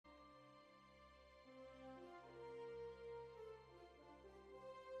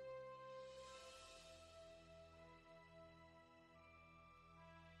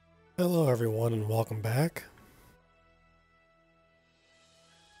Hello everyone and welcome back.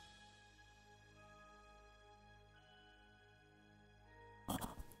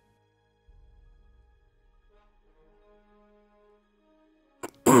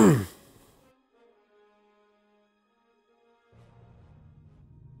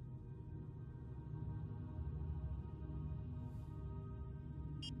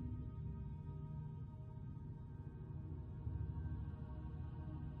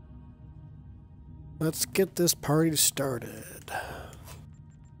 Let's get this party started.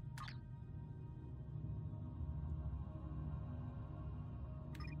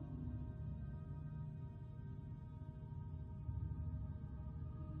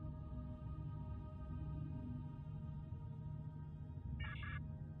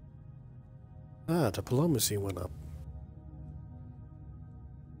 Diplomacy went up.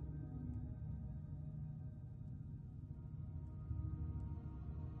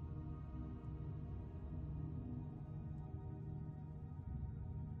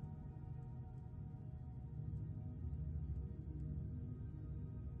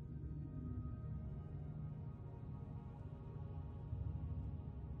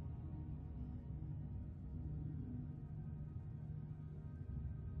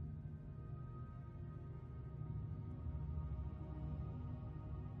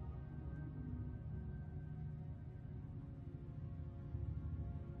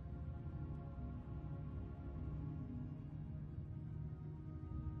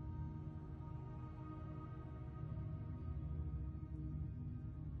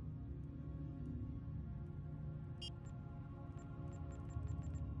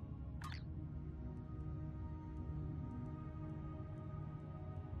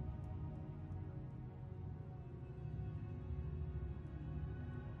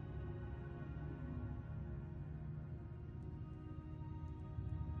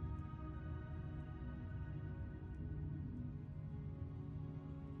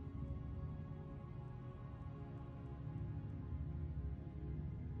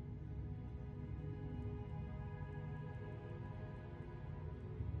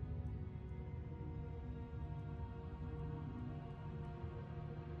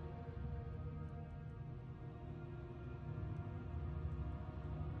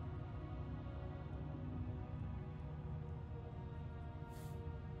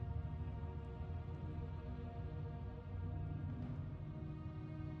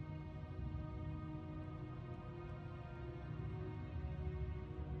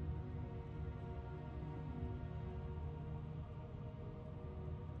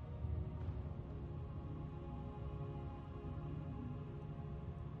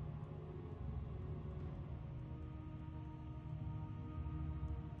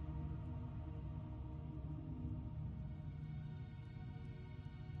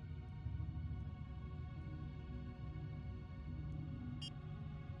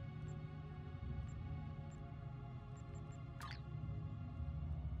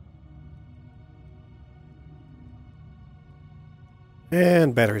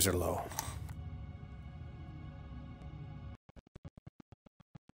 And batteries are low.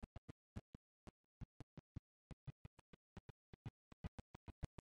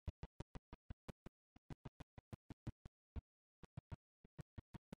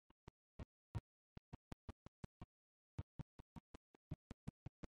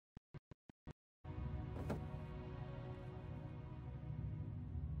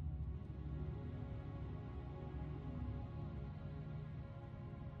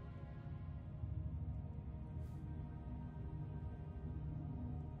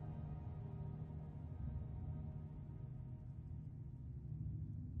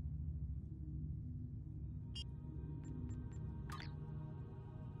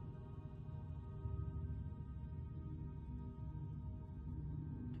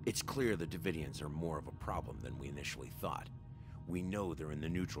 It's clear the Davidians are more of a problem than we initially thought. We know they're in the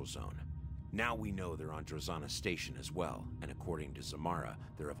neutral zone. Now we know they're on Drozana Station as well, and according to Zamara,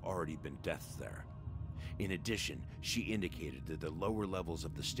 there have already been deaths there. In addition, she indicated that the lower levels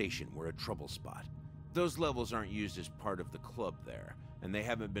of the station were a trouble spot. Those levels aren't used as part of the club there, and they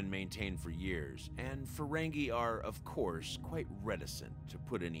haven't been maintained for years, and Ferengi are, of course, quite reticent to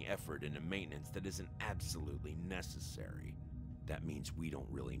put any effort into maintenance that isn't absolutely necessary. That means we don't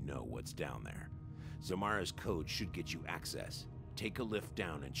really know what's down there. Zamara's code should get you access. Take a lift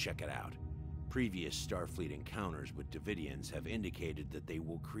down and check it out. Previous Starfleet encounters with Davidians have indicated that they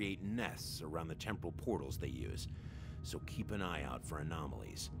will create nests around the temporal portals they use, so keep an eye out for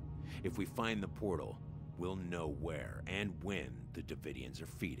anomalies. If we find the portal, we'll know where and when the Davidians are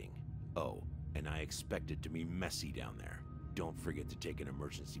feeding. Oh, and I expect it to be messy down there. don't forget to take an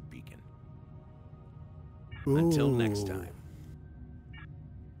emergency beacon. Ooh. Until next time.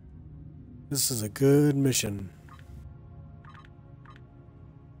 This is a good mission.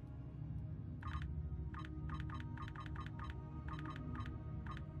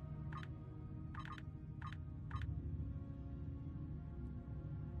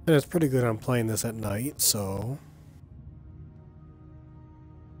 And it's pretty good on playing this at night, so...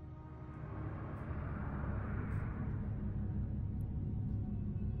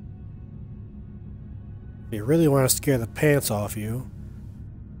 If you really want to scare the pants off you,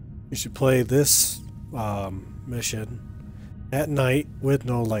 you should play this mission at night with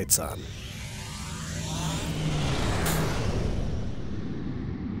no lights on.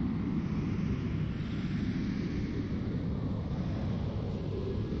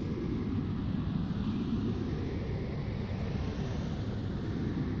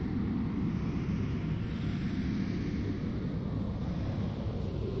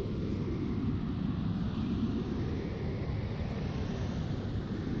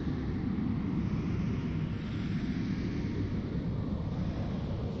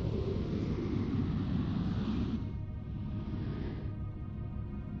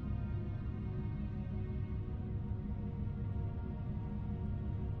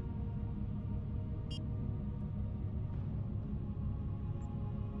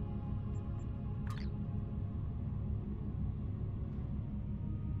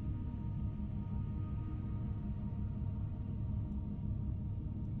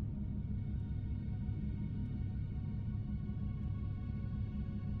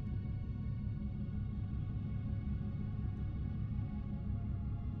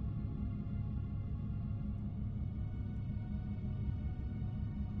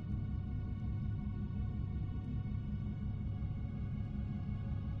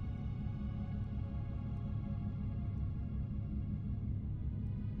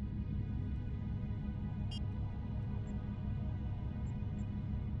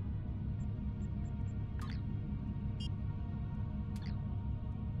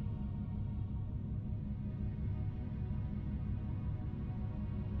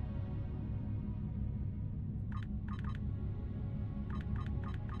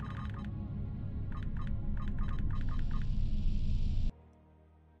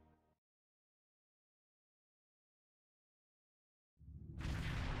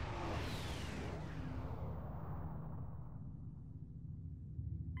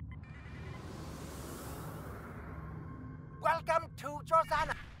 Welcome to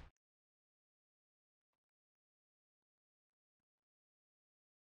Drozana.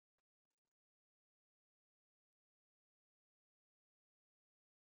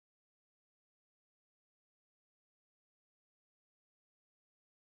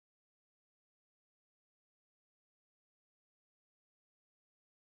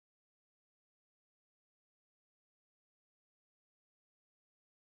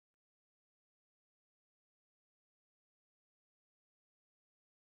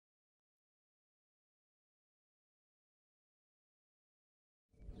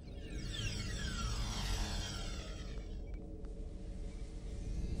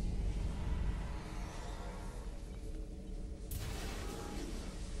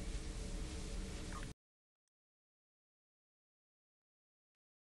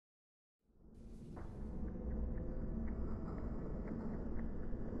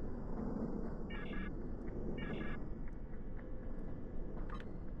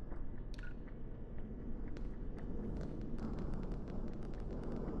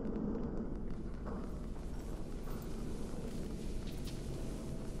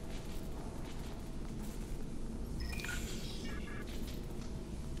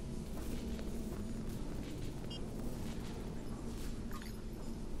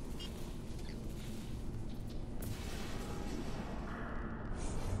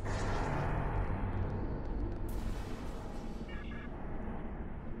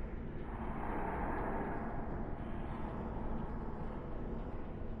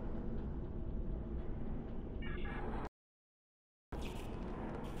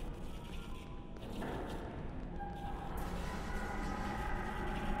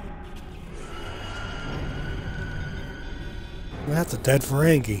 That's a dead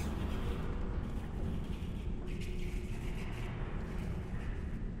Ferengi.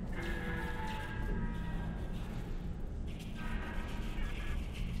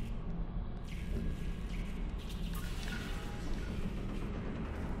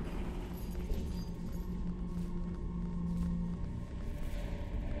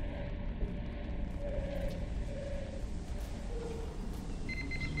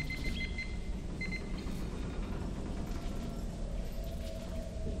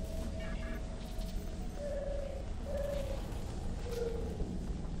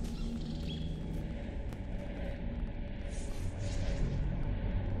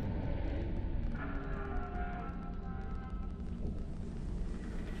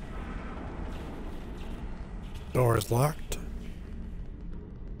 Door is locked.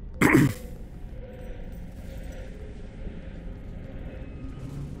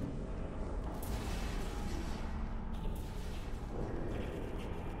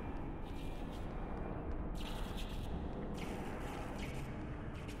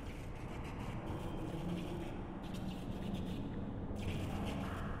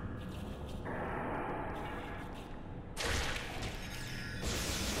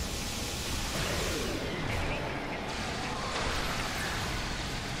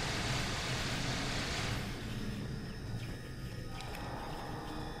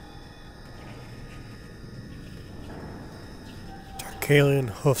 Alien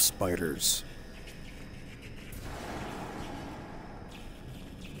hoof spiders.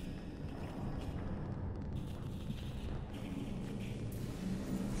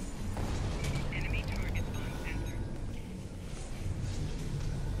 Enemy target on center.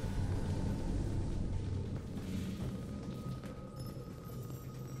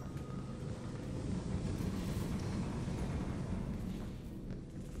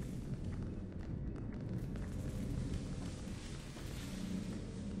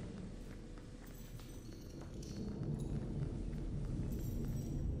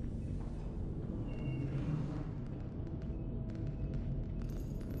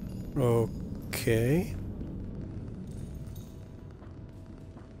 Okay.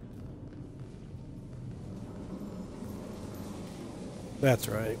 That's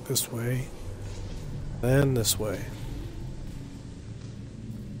right. This way. Then this way.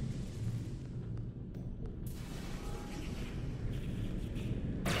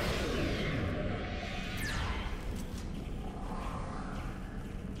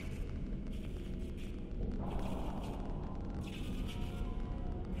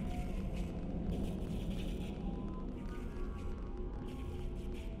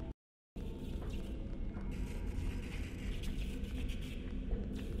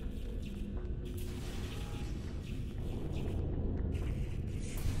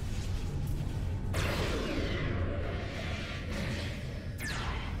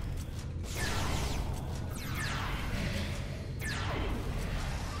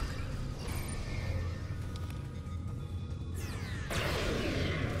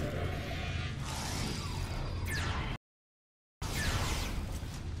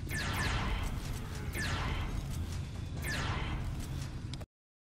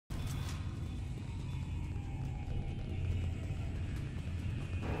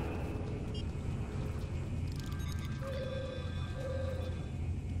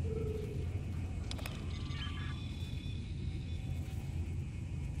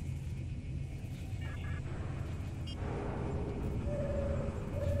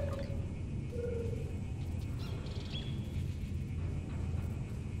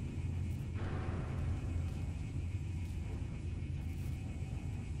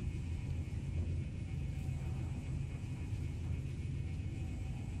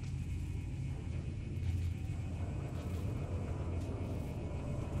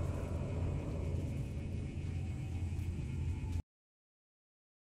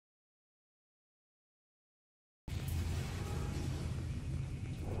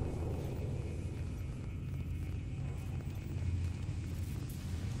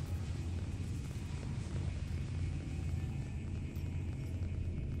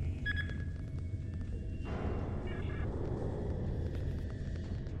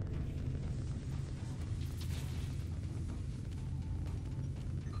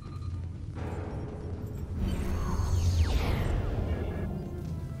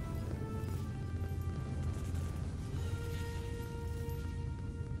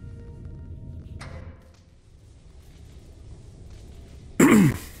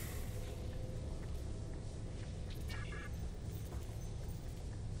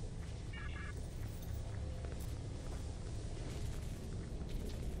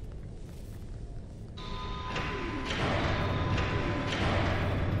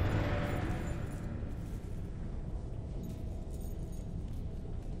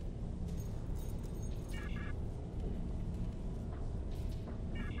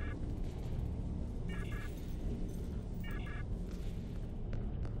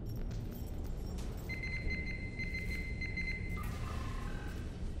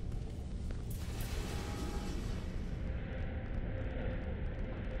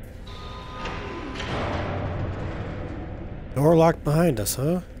 Door locked behind us,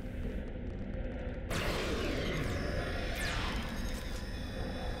 huh?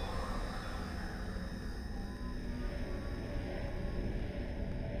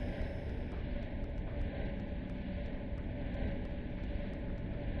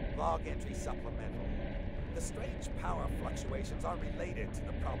 Log entry supplemental. The The strange power fluctuations are related to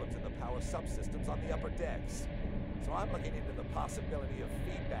the problems in the power subsystems on the upper decks. So I'm looking into the possibility of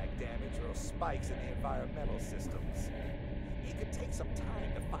feedback damage or spikes in the environmental systems. It could take some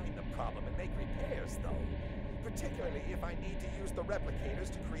time to find the problem and make repairs, though. Particularly if I need to use the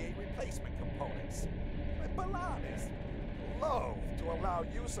replicators to create replacement components. But Balan is loath to allow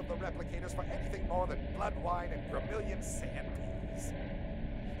use of the replicators for anything more than blood wine and Gramillion sandpeas.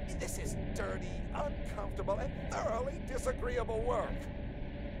 This is dirty, uncomfortable, and thoroughly disagreeable work.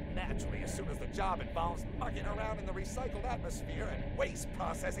 Naturally, as soon as the job involves mucking around in the recycled atmosphere and waste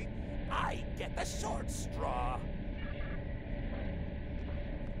processing, I get the short straw.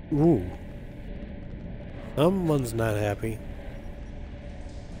 Ooh. Someone's not happy.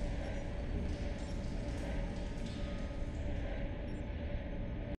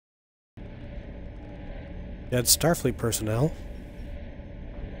 Dead Starfleet personnel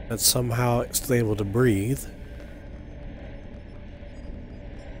that's somehow still able to breathe.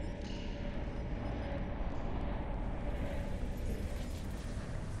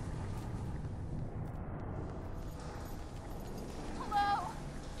 Hello?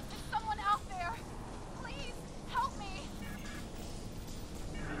 Is someone out there? Please, help me!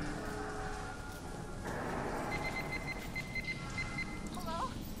 Hello?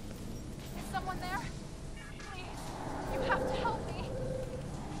 Is someone there? Please, you have to help me.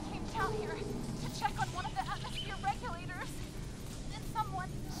 I came down here to check on one of the atmosphere regulators. And someone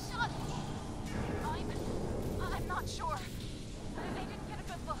shot me. I'm not sure. They didn't get a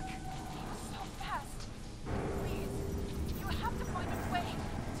good look. He was so fast. Please, you have to find a way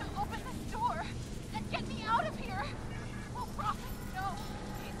to open this door and get me out of here. Oh, Rocket, no.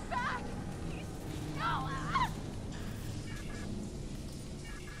 He's back. No. Ah!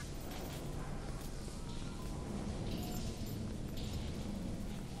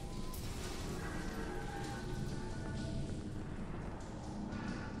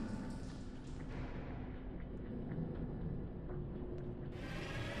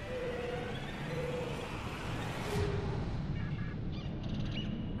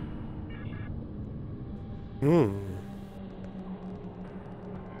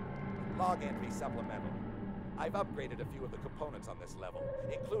 Log entry supplemental. I've upgraded a few of the components on this level,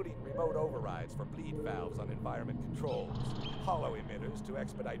 including remote overrides for bleed valves on environment controls, hollow emitters to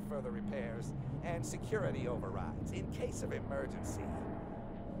expedite further repairs, and security overrides in case of emergency.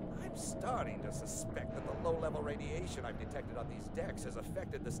 I'm starting to suspect that the low-level radiation I've detected on these decks has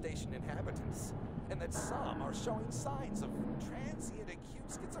affected the station inhabitants, and that some are showing signs of transient acute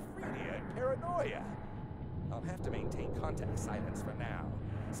schizophrenia and paranoia. I'll have to maintain contact silence for now,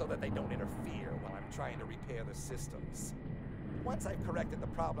 so that they don't interfere while I'm trying to repair the systems. Once I've corrected the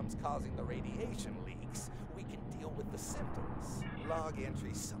problems causing the radiation leaks, we can deal with the symptoms. Log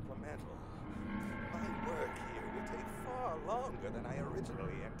entry supplemental. My work here will take far longer than I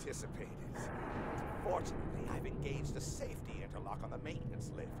originally anticipated. Fortunately, I've engaged a safety interlock on the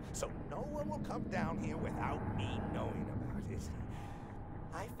maintenance lift, so no one will come down here without me knowing about it.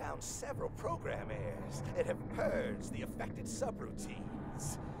 I found several program errors and have purged the affected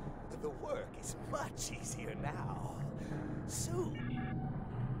subroutines. The work is much easier now. Soon.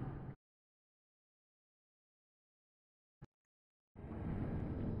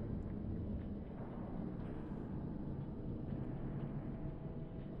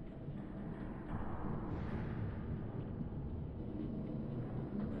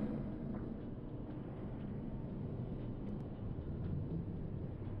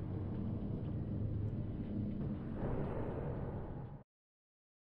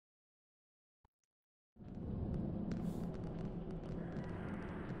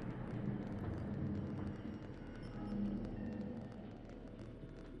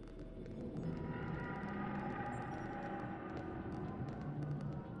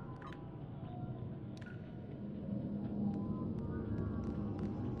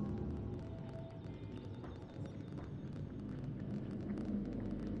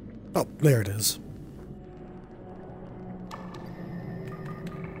 Oh, there it is.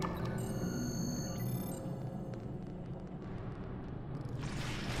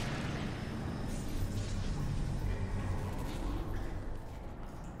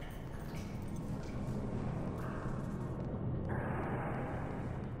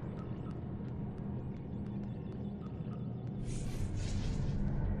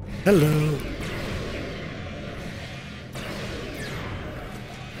 Hello.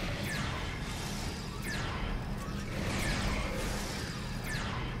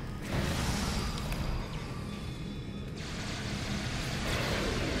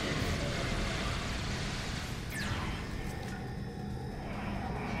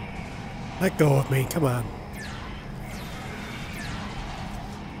 Let go of me, come on.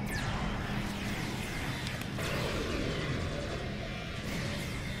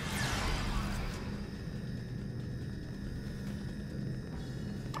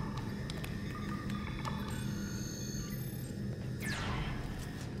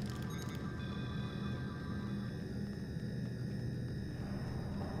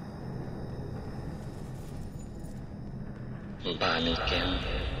 Bunnykin,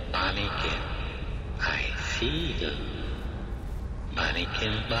 Bunnykin, I see you.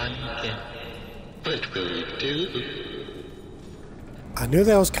 Bunnykin, Bunnykin, what will you do? I knew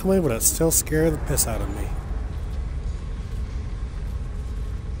that was coming, but it still scared the piss out of me.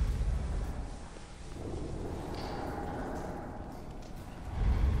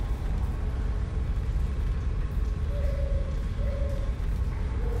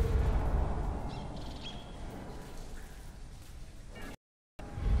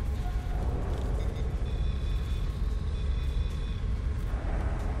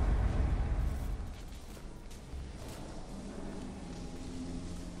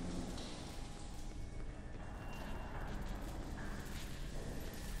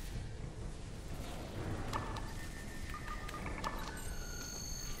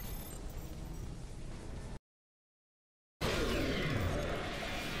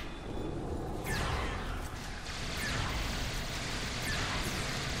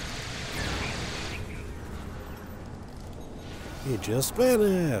 He just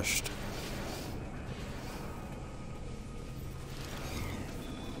vanished.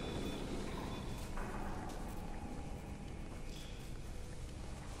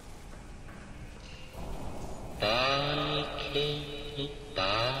 Bunnykin,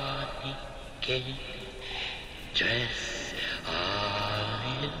 Bunnykin, dress all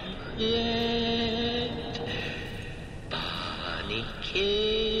in red. Bunnykin,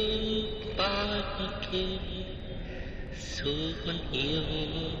 Bunnykin, soon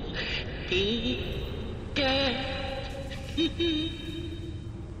you'll be dead.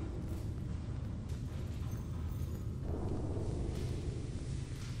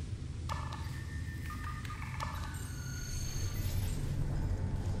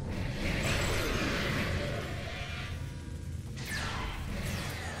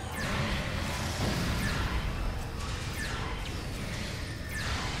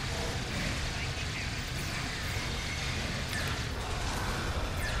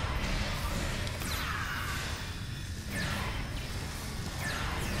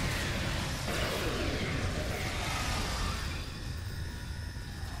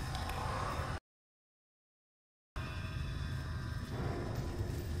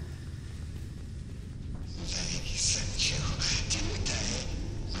 They sent you, didn't they?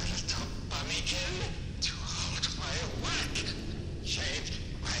 My little bummykin, to halt my work. Shade,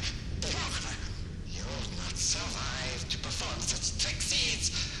 my brother. You'll not survive to perform such trick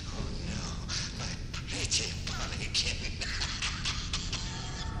deeds. Oh no, my pretty bummykin.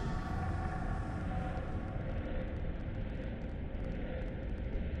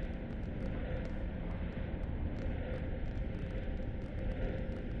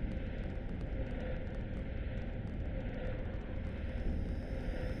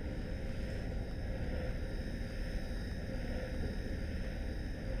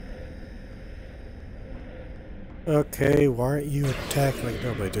 Okay, why aren't you attacking like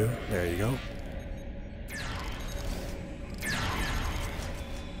nobody do? There you go.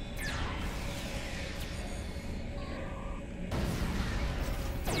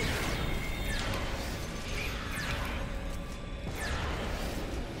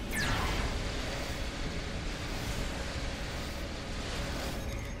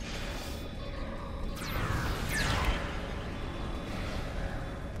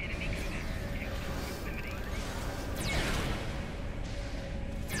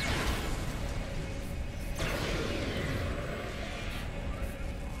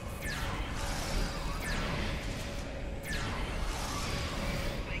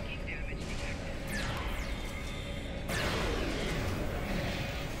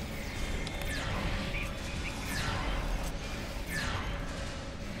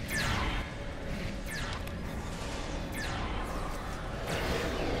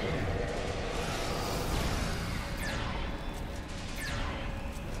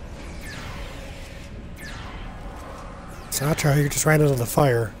 Sinatra, you just ran into the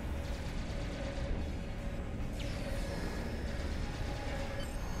fire.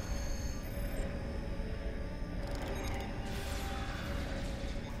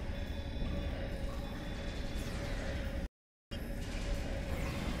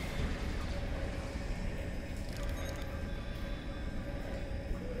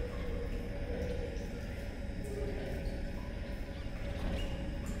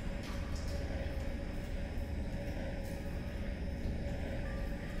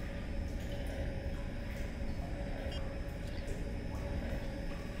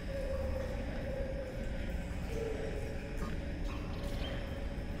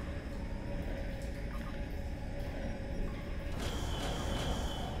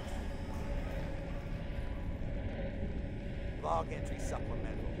 log entry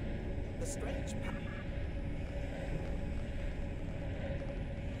supplemental. The strange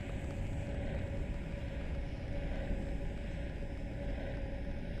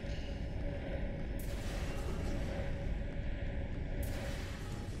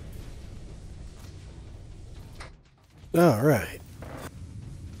All right.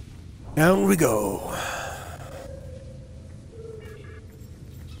 Down we go.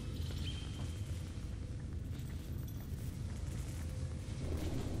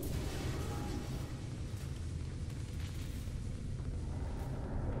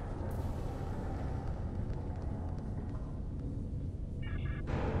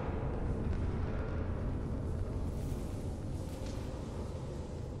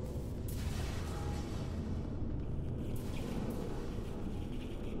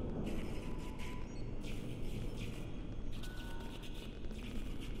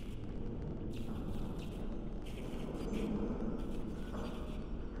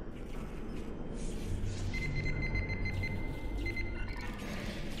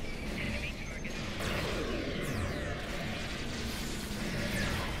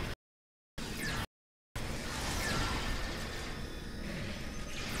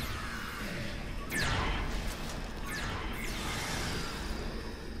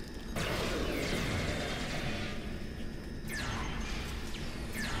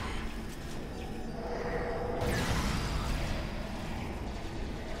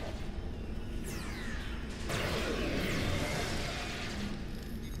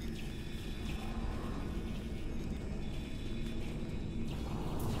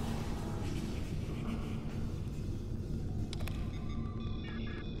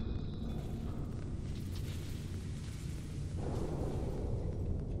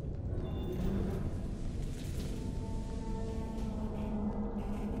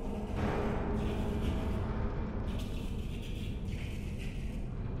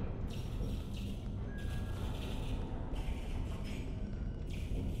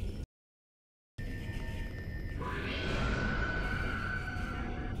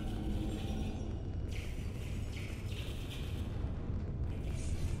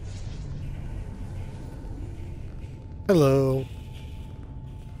 Hello.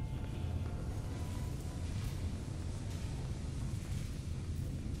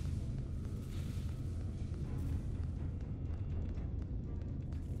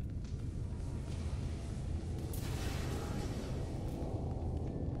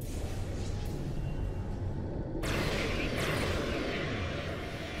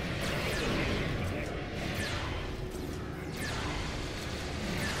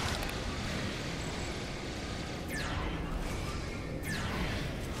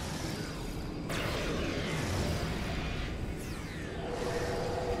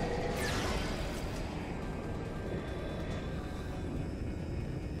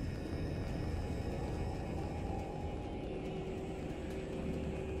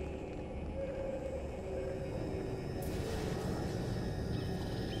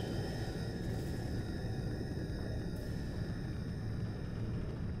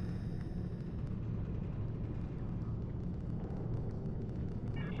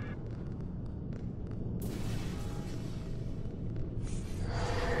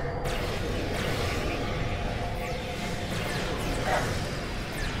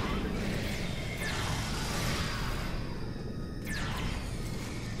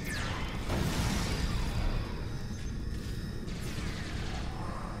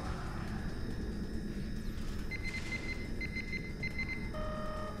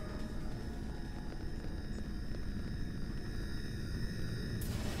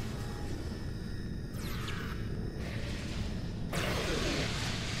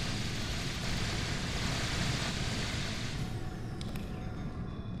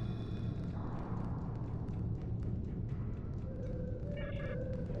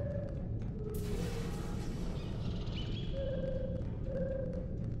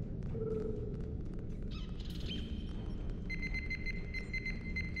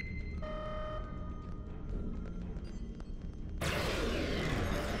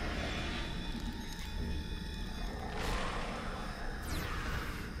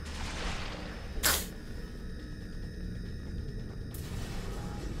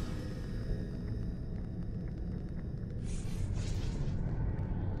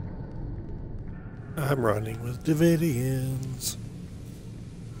 I'm running with Davidians.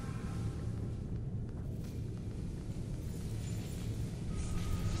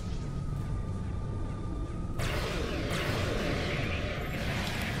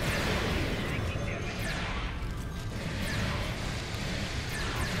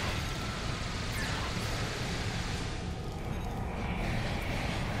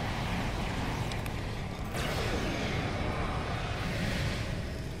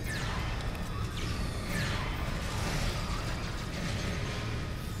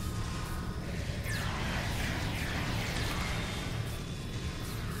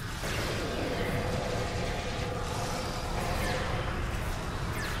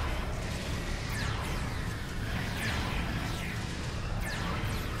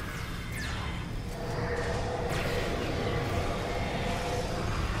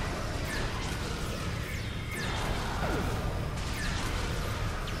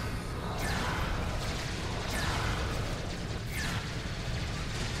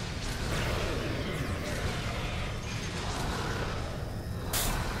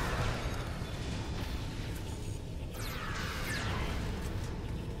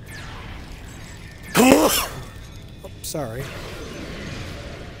 Oh, sorry.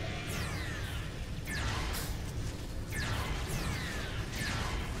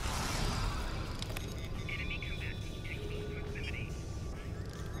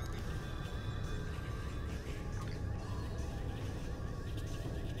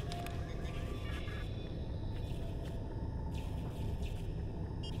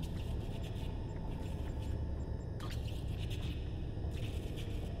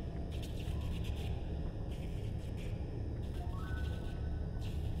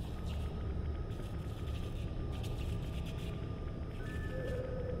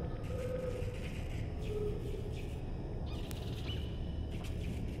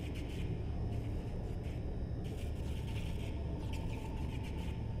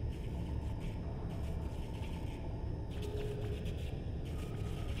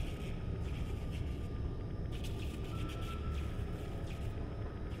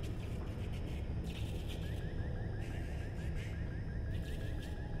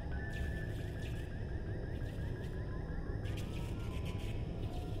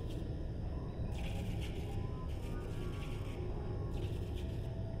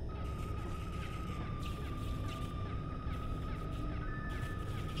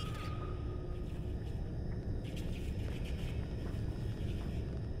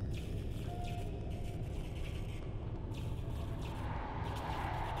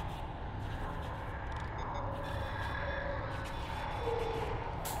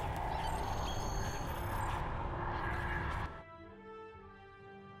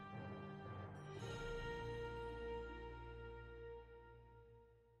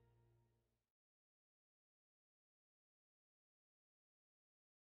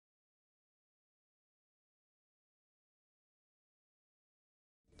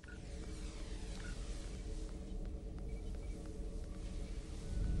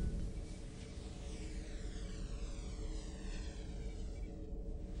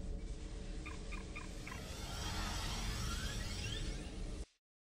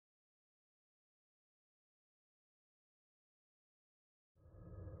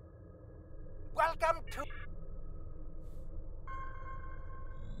 Welcome to...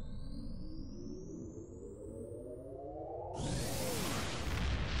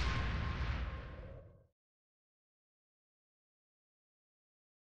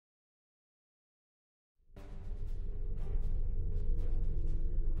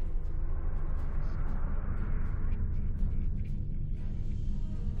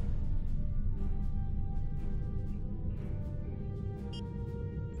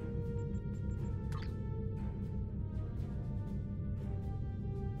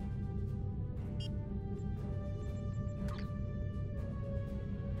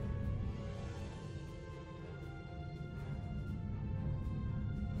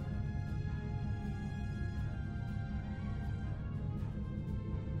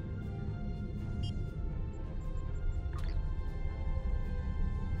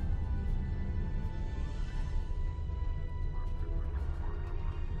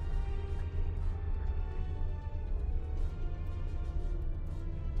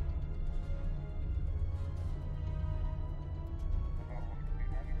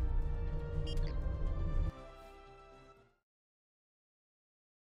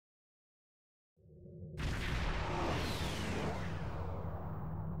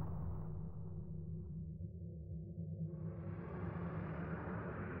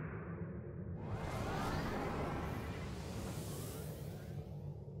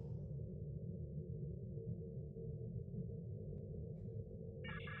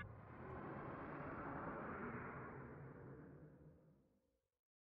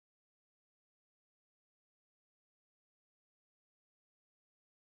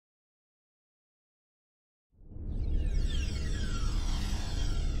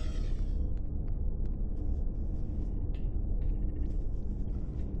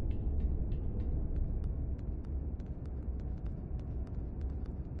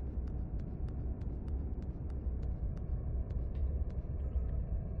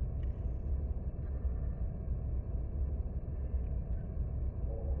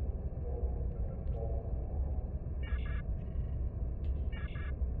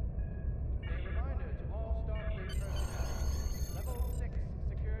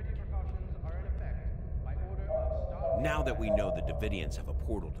 Now that we know the Davidians have a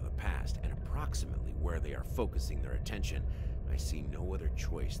portal to the past and approximately where they are focusing their attention, I see no other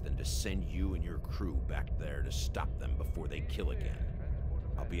choice than to send you and your crew back there to stop them before they kill again.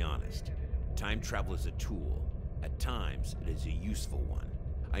 I'll be honest, time travel is a tool. At times, it is a useful one.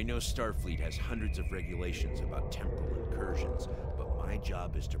 I know Starfleet has hundreds of regulations about temporal incursions, but my My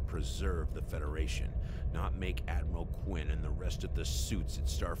job is to preserve the Federation, not make Admiral Quinn and the rest of the suits at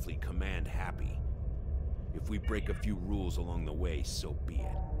Starfleet Command happy. If we break a few rules along the way, so be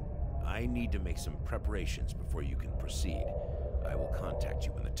it. I need to make some preparations before you can proceed. I will contact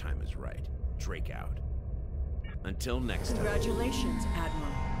you when the time is right. Drake out. Until next time. Congratulations,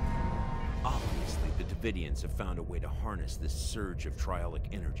 Admiral. Obviously, the Davidians have found a way to harness this surge of triolic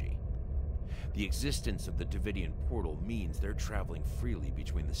energy. The existence of the Davidian portal means they're traveling freely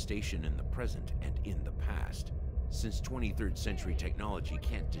between the station in the present and in the past. Since 23rd century technology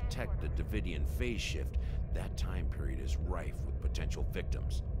can't detect the Davidian phase shift, that time period is rife with potential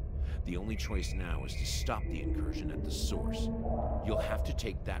victims. The only choice now is to stop the incursion at the source. You'll have to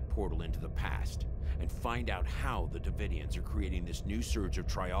take that portal into the past and find out how the Davidians are creating this new surge of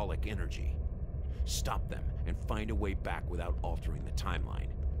triolic energy. Stop them and find a way back without altering the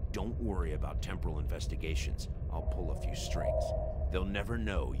timeline. Don't worry about temporal investigations. I'll pull a few strings. They'll never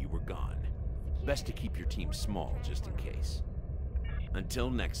know you were gone. Best to keep your team small just in case. Until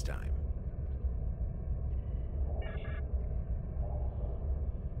next time.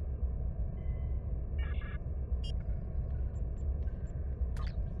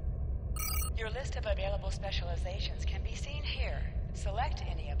 Your list of available specializations can be seen here. Select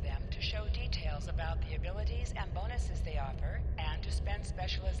any of them to show details about the abilities and bonuses they offer, and to spend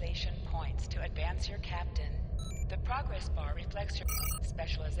specialization points to advance your captain. The progress bar reflects your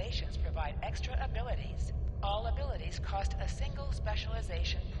specializations provide extra abilities. All abilities cost a single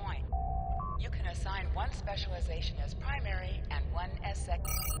specialization point. You can assign one specialization as primary and one as secondary.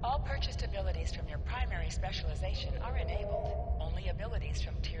 All purchased abilities from your primary specialization are enabled. Only abilities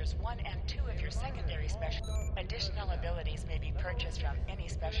from tiers 1 and 2 of your secondary special. Additional abilities may be purchased from any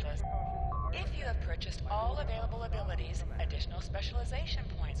specialist. If you have purchased all available abilities, additional specialization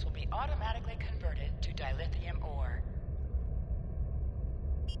points will be automatically converted to dilithium ore.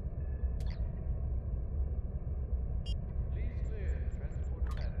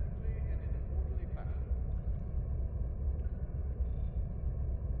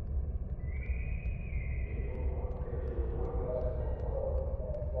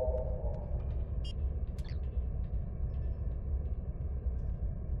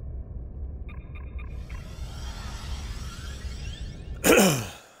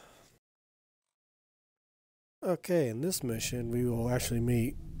 Okay, in this mission, we will actually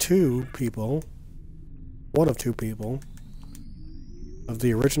meet two people, one of two people, of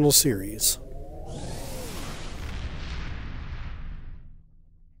the original series.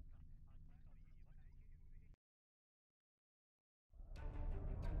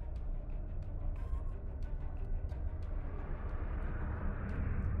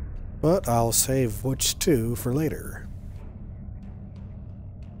 But I'll save which two for later.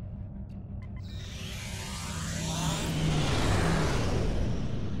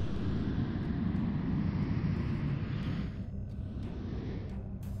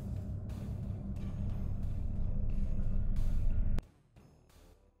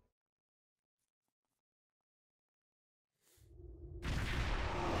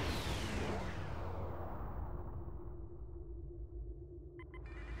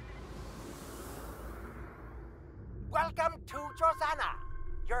 Welcome to Drozana.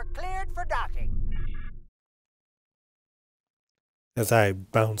 You're cleared for docking. As I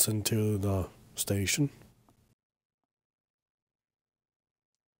bounce into the station.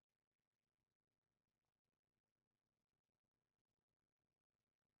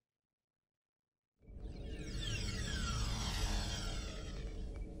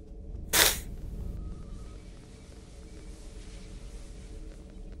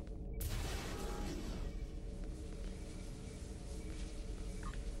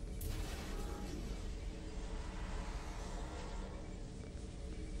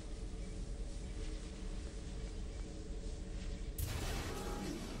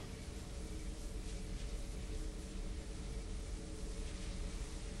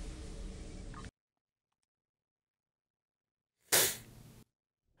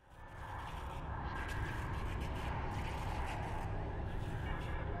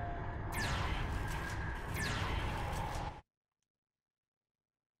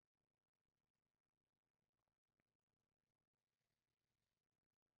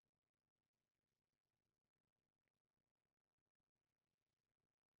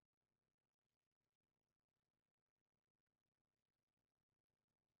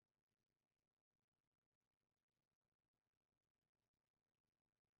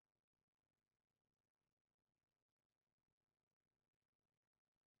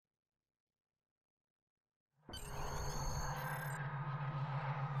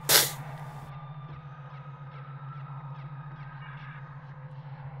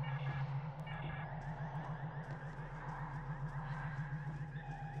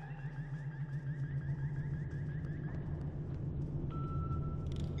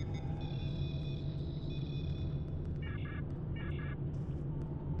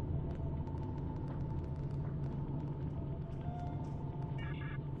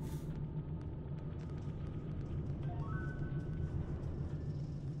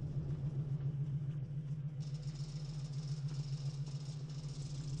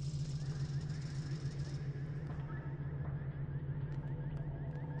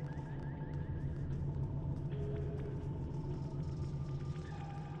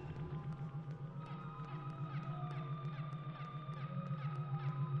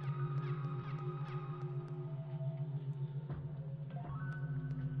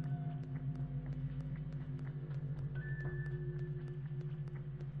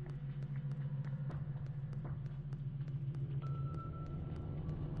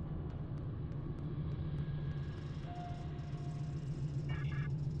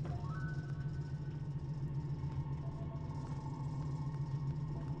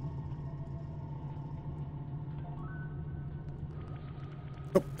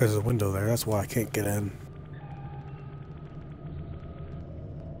 There's a window there, that's why I can't get in.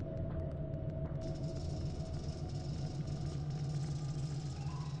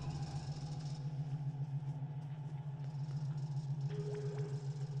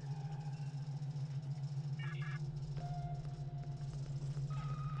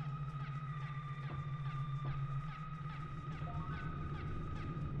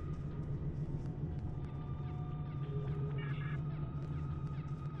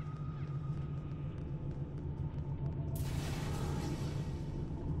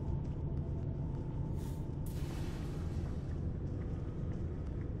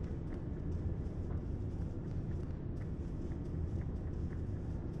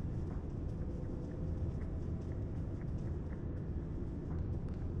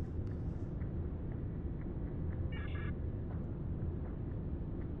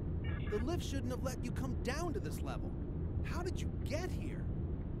 The lift shouldn't have let you come down to this level. How did you get here?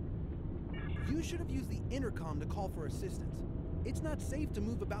 You should have used the intercom to call for assistance. It's not safe to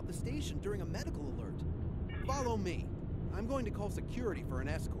move about the station during a medical alert. Follow me. I'm going to call security for an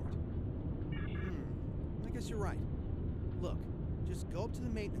escort. I guess you're right. Look, just go up to the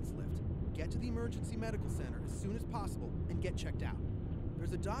maintenance lift, get to the emergency medical center as soon as possible, and get checked out.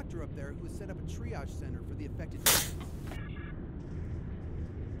 There's a doctor up there who has set up a triage center for the affected patients.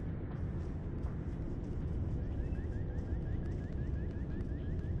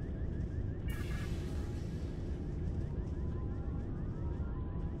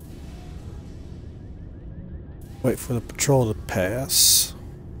 Wait for the patrol to pass.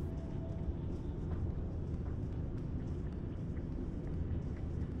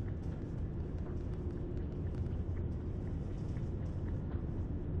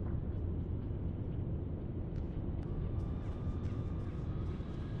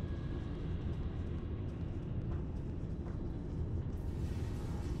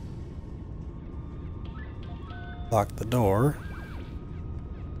 Lock the door.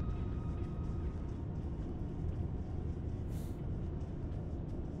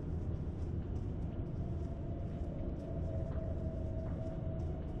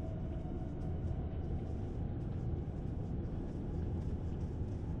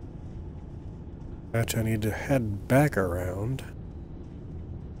 I need to head back around.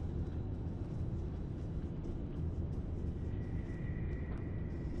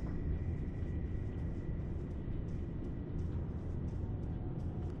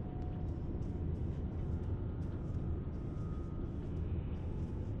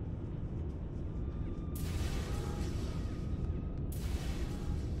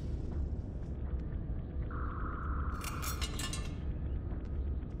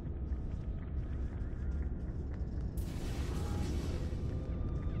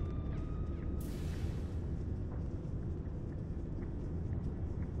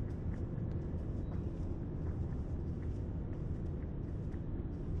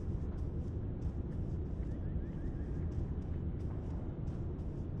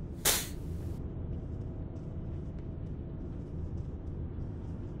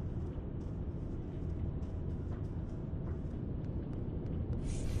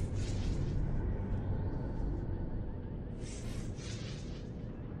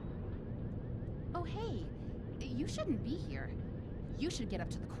 Oh, hey, you shouldn't be here. You should get up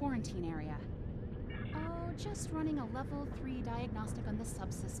to the quarantine area. Oh, just running a level 3 diagnostic on the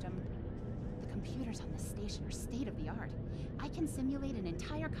subsystem. The computers on this station are state-of-the-art. I can simulate an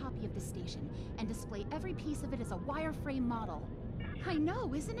entire copy of the station and display every piece of it as a wireframe model. I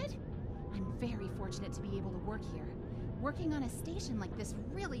know, isn't it? I'm very fortunate to be able to work here. Working on a station like this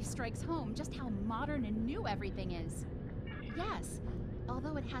really strikes home just how modern and new everything is. Yes,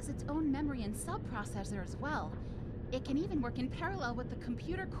 although it has its own memory and subprocessor as well. It can even work in parallel with the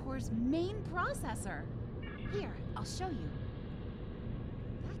computer core's main processor. Here, I'll show you.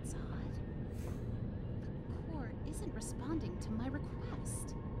 That's odd. The core isn't responding to my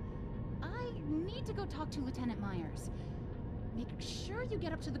request. I need to go talk to Lieutenant Myers. Make sure you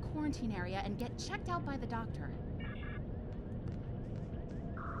get up to the quarantine area and get checked out by the doctor.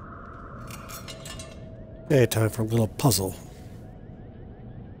 Okay, time for a little puzzle.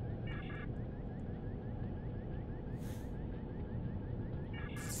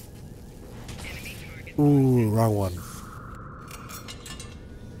 Ooh, wrong one.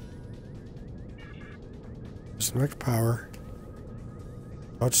 Disconnect power.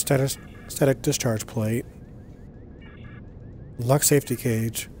 Out static discharge plate. Lock safety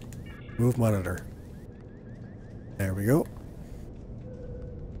cage. Move monitor. There we go.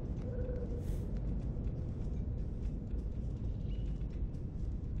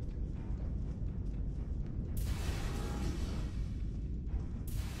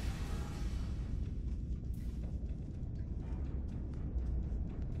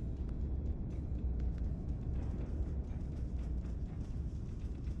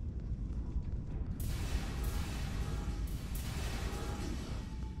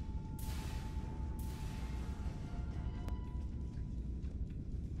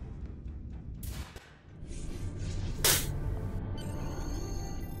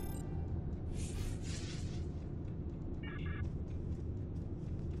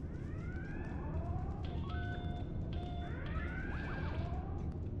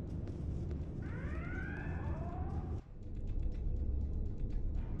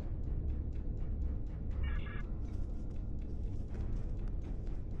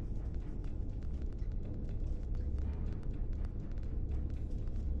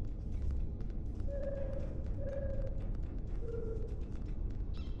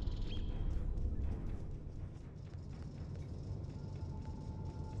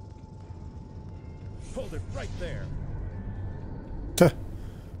 Hold it right there. Tuh.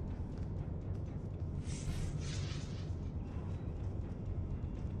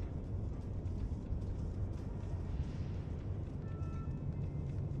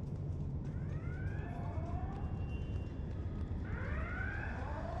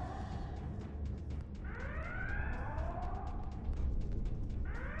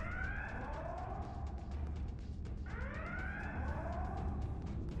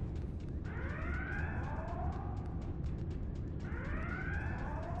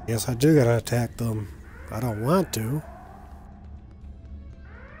 Guess I do gotta attack them. I don't want to.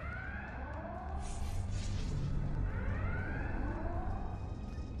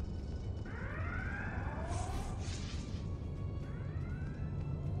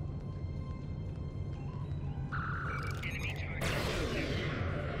 Enemy target.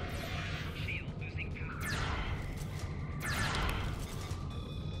 Shield losing power.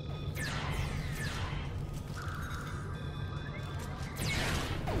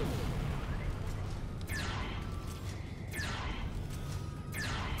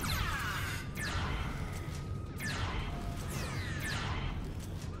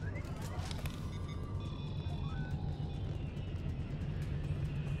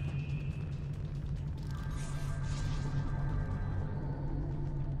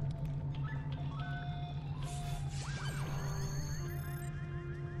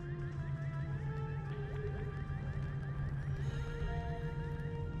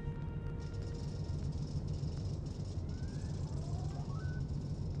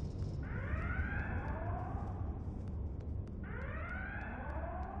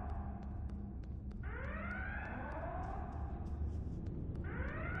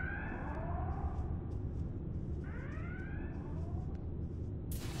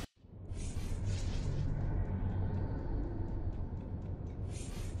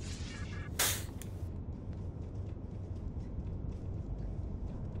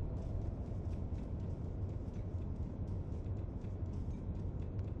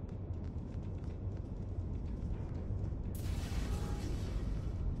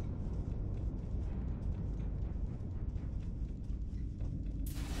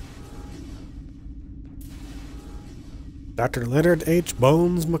 Dr. Leonard H.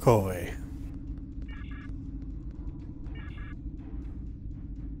 Bones McCoy.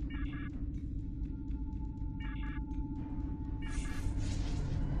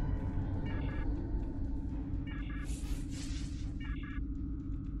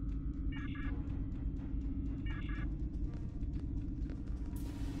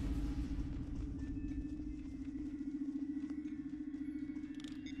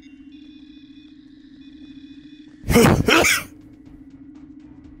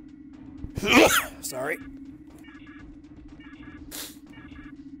 Sorry.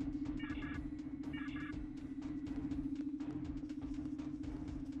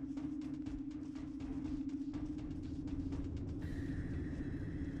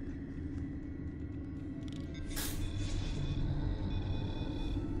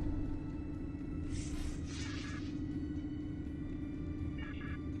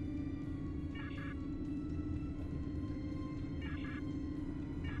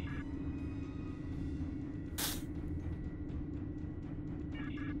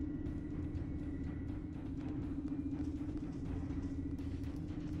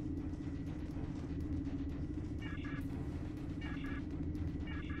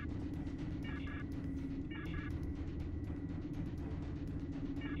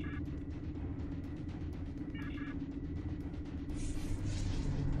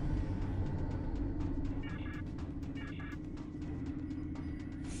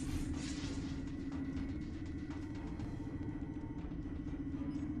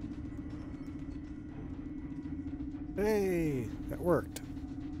 Hey, that worked.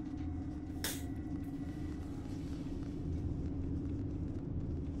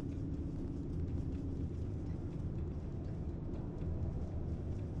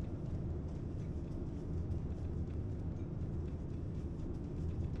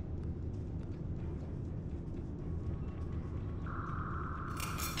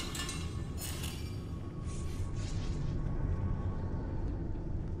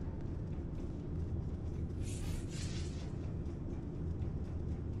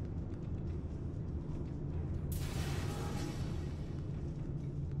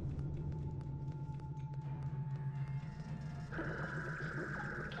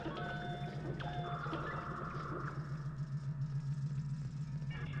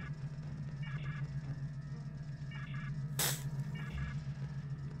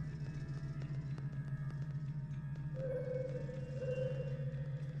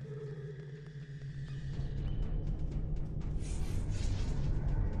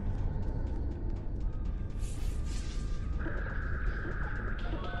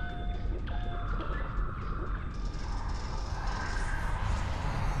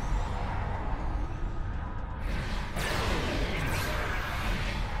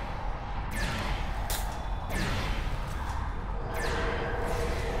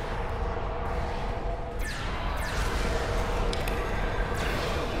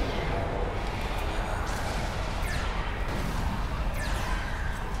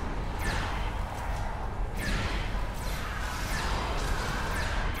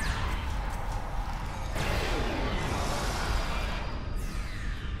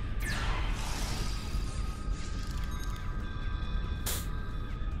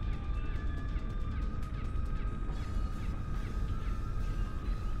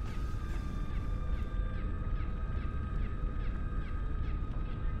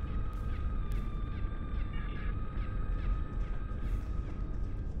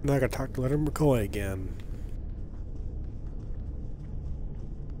 Now I gotta talk to Leonard McCoy again.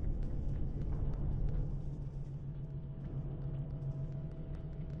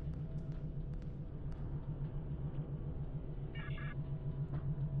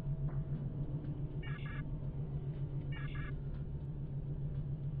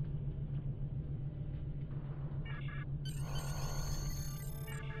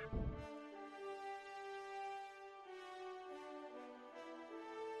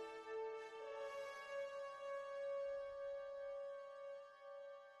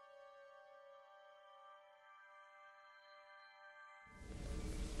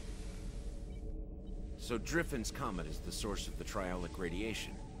 So Driffin's comet is the source of the triolic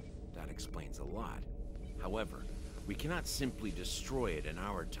radiation. That explains a lot. However, we cannot simply destroy it in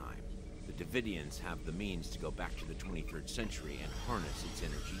our time. The Davidians have the means to go back to the 23rd century and harness its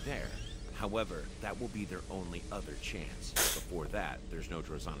energy there. However, that will be their only other chance. Before that, there's no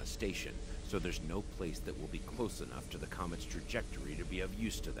Drozana station, so there's no place that will be close enough to the comet's trajectory to be of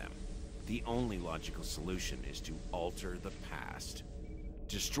use to them. The only logical solution is to alter the past.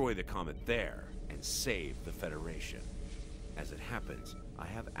 Destroy the comet there, and save the Federation. As it happens, I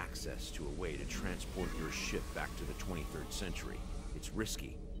have access to a way to transport your ship back to the 23rd century. It's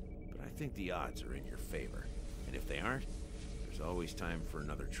risky, but I think the odds are in your favor. And if they aren't, there's always time for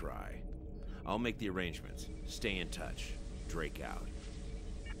another try. I'll make the arrangements. Stay in touch. Drake out.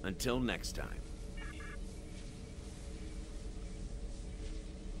 Until next time.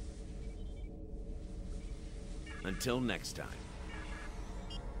 Until next time.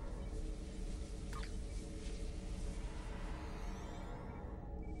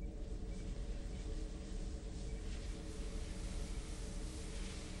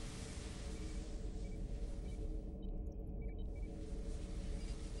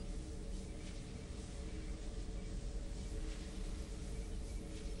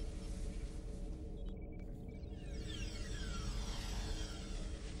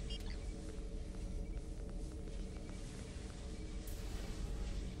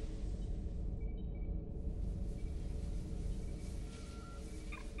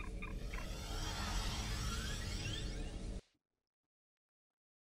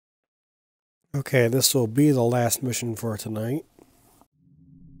 Okay, this will be the last mission for tonight.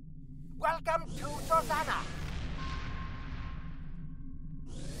 Welcome to Drozana.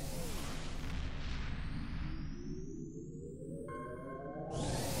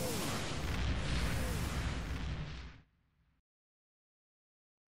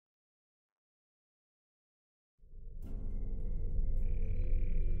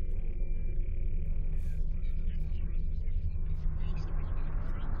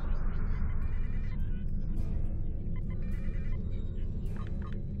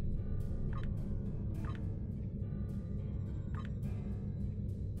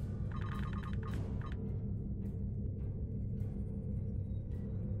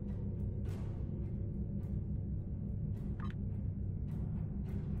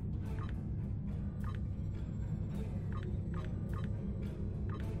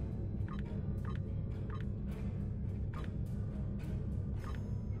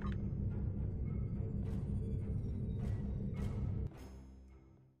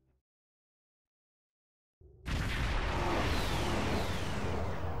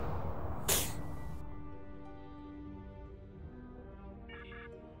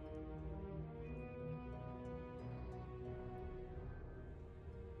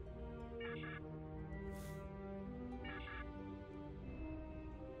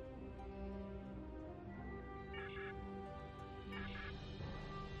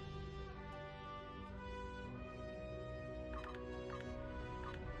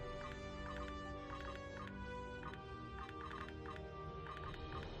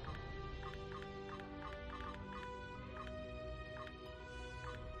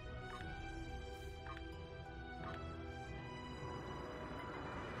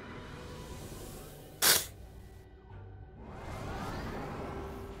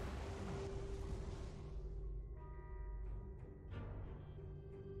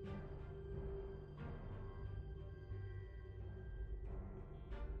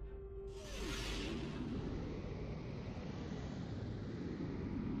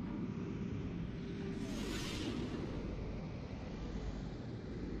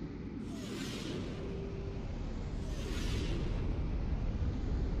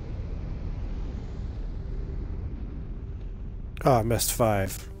 Oh, I missed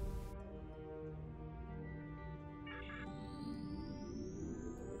 5.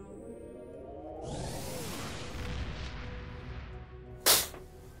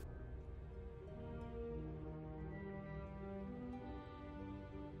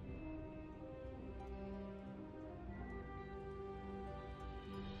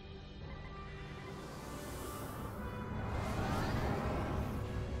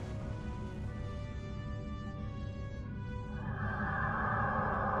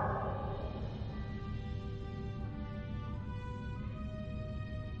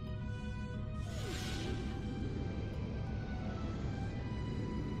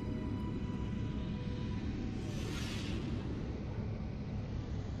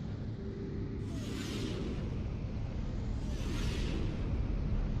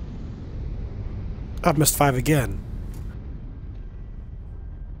 I've missed 5 again.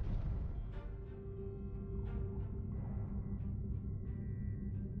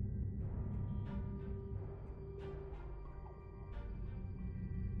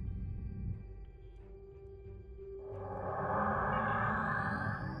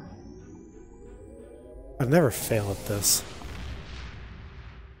 I never fail at this.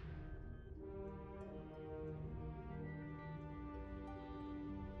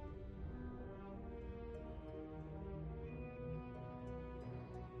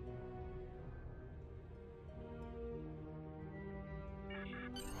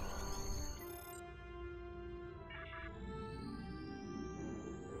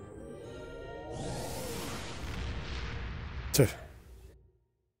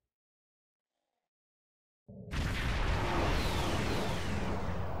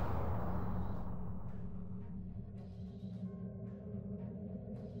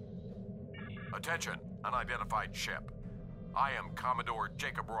 Attention, unidentified ship. I am Commodore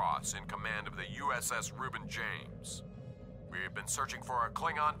Jacob Ross in command of the USS Reuben James. We have been searching for a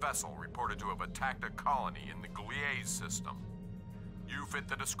Klingon vessel reported to have attacked a colony in the Gliese system. You fit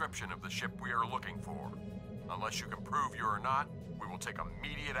the description of the ship we are looking for. Unless you can prove you are not, we will take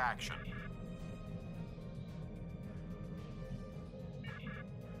immediate action.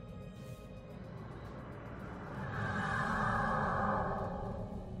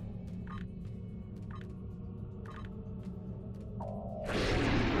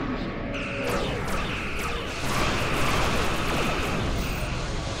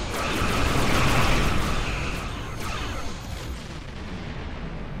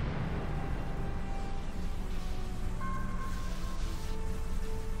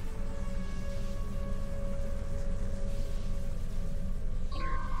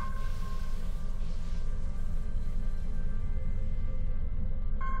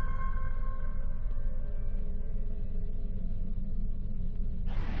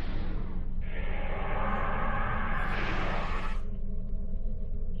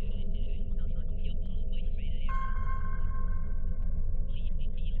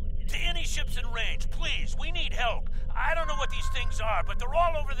 Ships in range, please. We need help. I don't know what these things are, but they're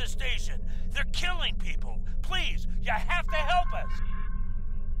all over the station. They're killing people. Please, you have to help us.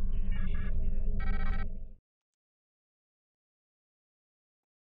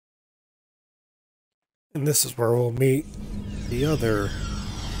 And this is where we'll meet the other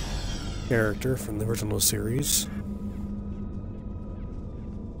character from the original series.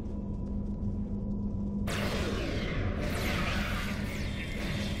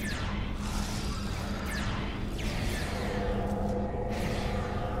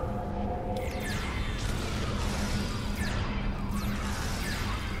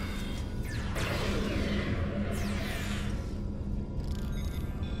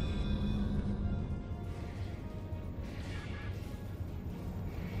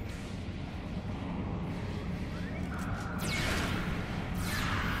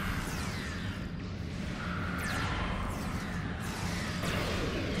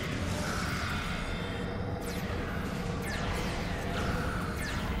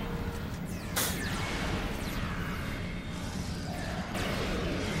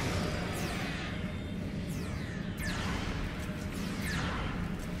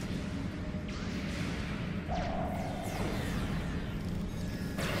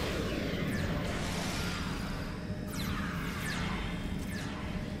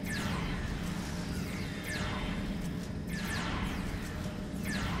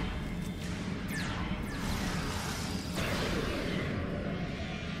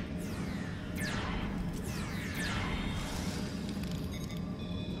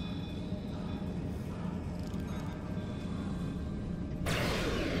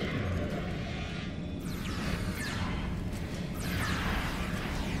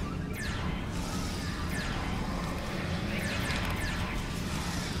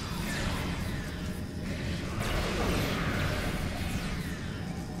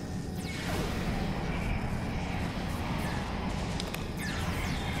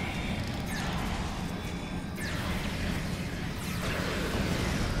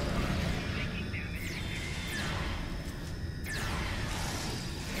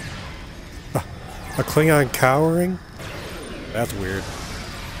 A Klingon cowering? That's weird.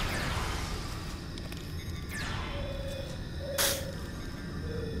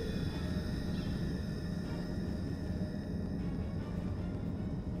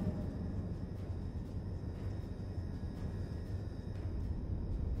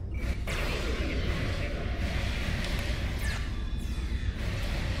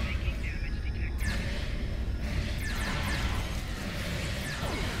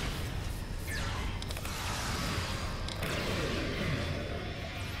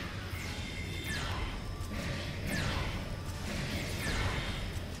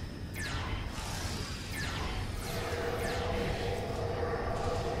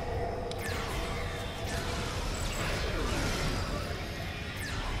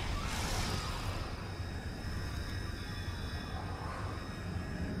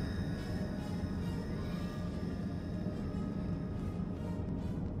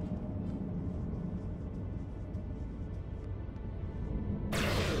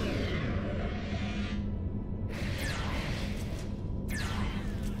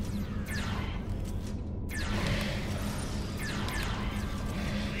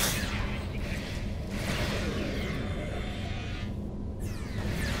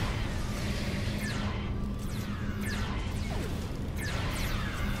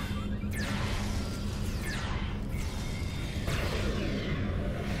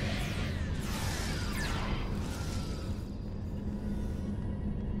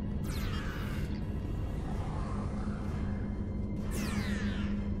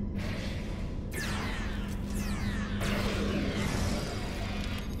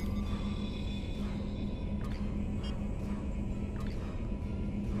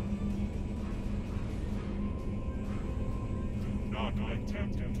 not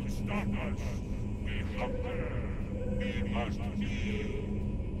attempt to stop us. We hunger. We must heal.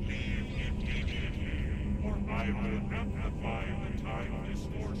 Leave immediately, or I will amplify the time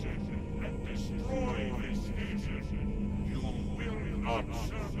distortion and destroy this station. You will not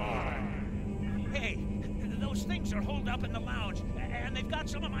survive. Hey, those things are holed up in the lounge, and they've got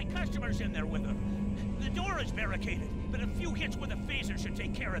some of my customers in there with them. The door is barricaded, but a few hits with a phaser should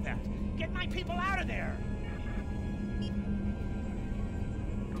take care of that. Get my people out of there!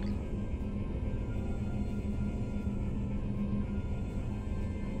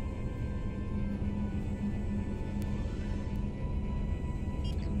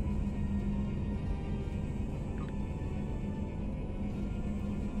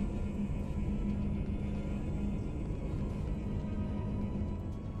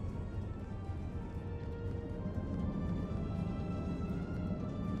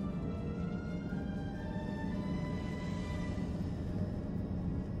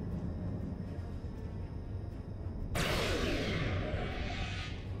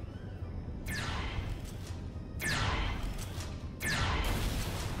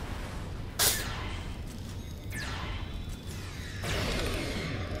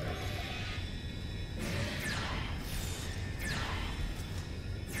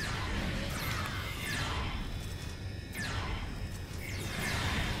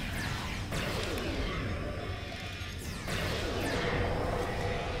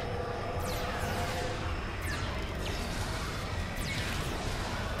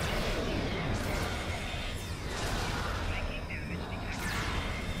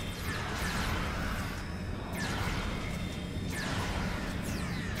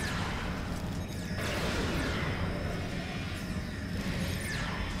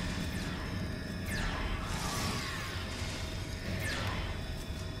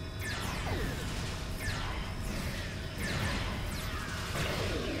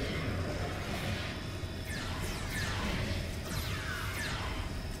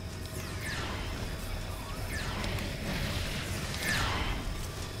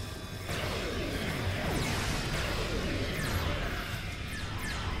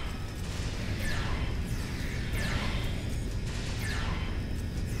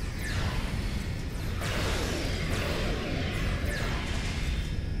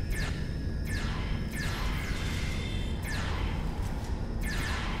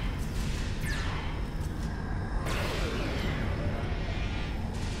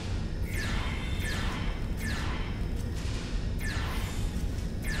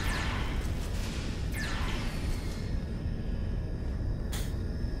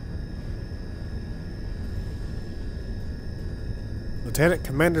 Lieutenant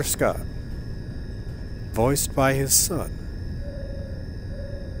Commander Scott, voiced by his son.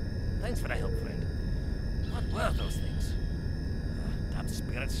 Thanks for the help, friend. What were those things? That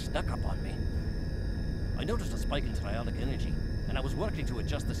spirit snuck up on me. I noticed a spike in trialic energy, and I was working to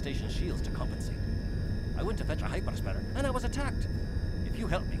adjust the station's shields to compensate. I went to fetch a hyperspanner, and I was attacked. If you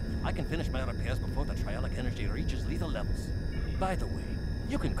help me, I can finish my repairs before the trialic energy reaches lethal levels. By the way,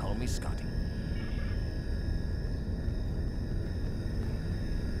 you can call me Scotty.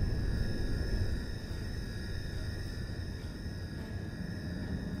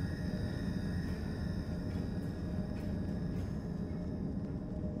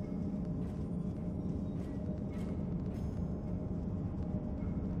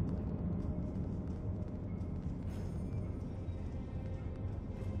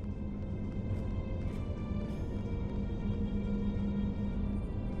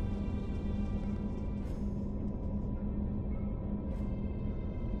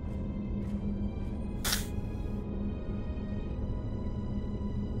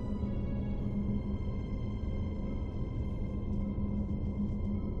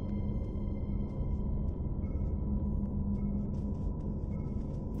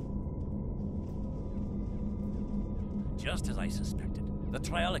 Just as I suspected, the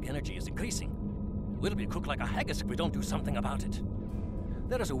trialic energy is increasing. We'll be cooked like a haggis if we don't do something about it.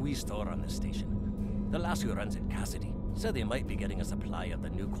 There is a wee store on this station. The lass who runs it, Cassidy, said they might be getting a supply of the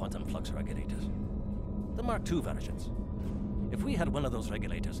new quantum flux regulators. The Mark II versions. If we had one of those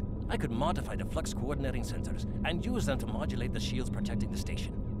regulators, I could modify the flux coordinating sensors and use them to modulate the shields protecting the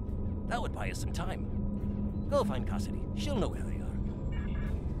station. That would buy us some time. Go find Cassidy. She'll know where they are.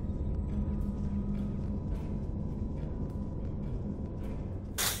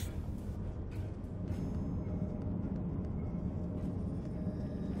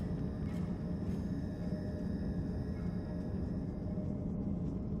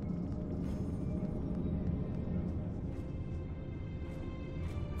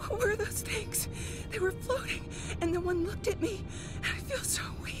 What were those things? They were floating, and then one looked at me, and I feel so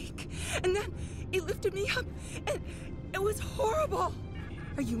weak. And then it lifted me up, and it was horrible.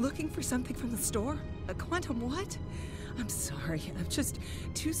 Are you looking for something from the store? A quantum what? I'm sorry, I'm just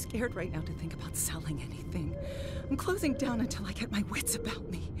too scared right now to think about selling anything. I'm closing down until I get my wits about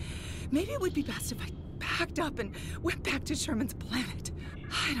me. Maybe it would be best if I packed up and went back to Sherman's planet.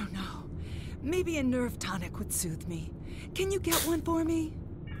 I don't know. Maybe a nerve tonic would soothe me. Can you get one for me?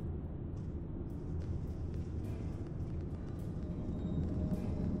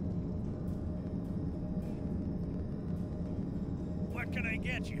 What can I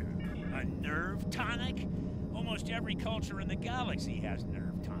get you? A nerve tonic? Almost every culture in the galaxy has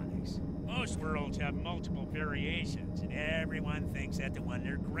nerve tonics. Most worlds have multiple variations, and everyone thinks that the one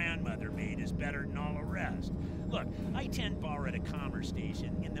their grandmother made is better than all the rest. Look, I-10 at a commerce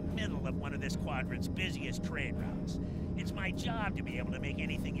station in the middle of one of this quadrant's busiest trade routes. It's my job to be able to make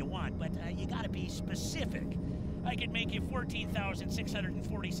anything you want, but you gotta be specific. I could make you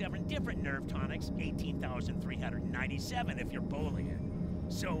 14,647 different nerve tonics, 18,397 if you're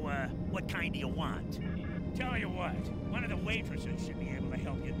Boolean. So, what kind do you want? Tell you what, one of the waitresses should be able to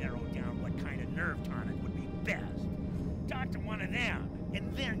help you narrow down what kind of nerve tonic would be best. Talk to one of them,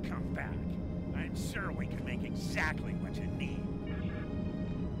 and then come back. I'm sure we can make exactly what you need.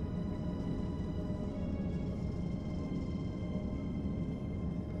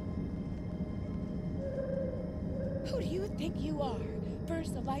 Who do you think you are?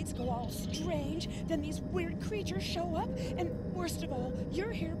 First the lights go all strange, then these weird creatures show up, and worst of all,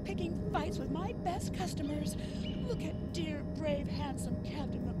 you're here picking fights with my best customers. Look at dear, brave, handsome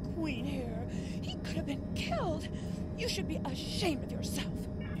Captain McQueen here. He could have been killed. You should be ashamed of yourself.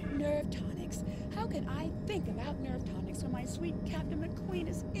 Nerve tonics. How can I think about nerve tonics when my sweet Captain McQueen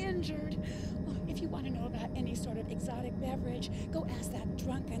is injured? Well, if you want to know about any sort of exotic beverage, go ask that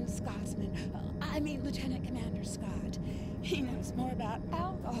drunken Scotsman. Lieutenant Commander Scott. He knows more about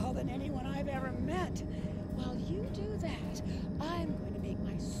alcohol than anyone I've ever met. While you do that, I'm going to make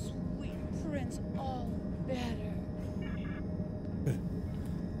my sweet prince all better.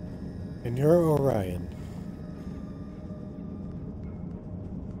 And you're Orion.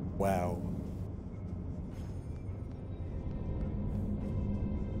 Wow.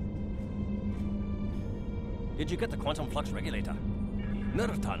 Did you get the quantum flux regulator?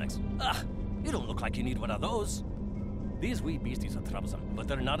 Nerve tonics? Ah, you don't look like you need one of those. These wee beasties are troublesome, but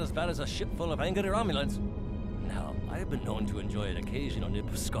they're not as bad as a ship full of angry Romulans. Now, I've been known to enjoy an occasional nip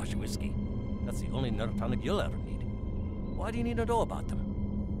of Scotch whiskey. That's the only nerve tonic you'll ever need. Why do you need to know about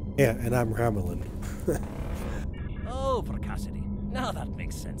them? Yeah, and I'm Romulan. Oh, for Cassidy. Now that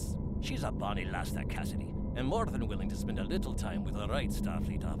makes sense. She's a bonny lass, that Cassidy, and more than willing to spend a little time with the right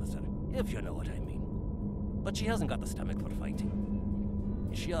Starfleet officer, if you know what I mean. But she hasn't got the stomach for fighting.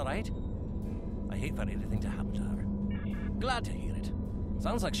 Is she alright? I hate for anything to happen to her. Glad to hear it.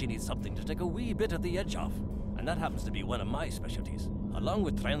 Sounds like she needs something to take a wee bit of the edge off, and that happens to be one of my specialties, along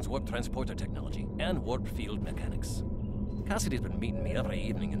with transwarp transporter technology and warp field mechanics. Cassidy's been meeting me every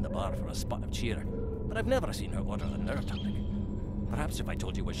evening in the bar for a spot of cheer, but I've never seen her order a nerve tonic. Perhaps if I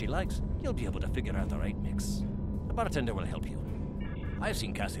told you what she likes, you'll be able to figure out the right mix. The bartender will help you. I've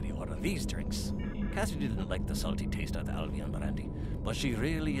seen Cassidy order these drinks. Cassidy didn't like the salty taste of the Albion brandy, but she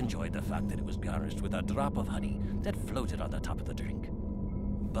really enjoyed the fact that it was garnished with a drop of honey that floated on the top of the drink.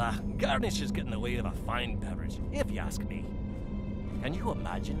 Bah, garnish is getting away with a fine beverage, if you ask me. Can you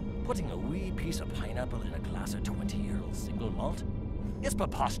imagine putting a wee piece of pineapple in a glass of 20-year-old single malt? It's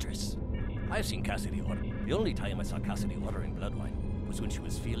preposterous. I've seen Cassidy order. The only time I saw Cassidy ordering blood wine was when she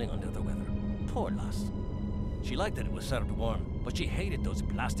was feeling under the weather. Poor lass. She liked that it was served warm, but she hated those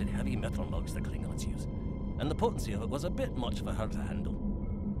blasted heavy metal mugs the Klingons use, and the potency of it was a bit much for her to handle.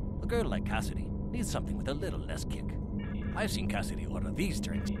 A girl like Cassidy needs something with a little less kick. I've seen Cassidy order these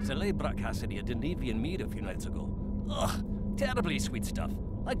drinks. Zele brought Cassidy a Denevian mead a few nights ago. Ugh, terribly sweet stuff,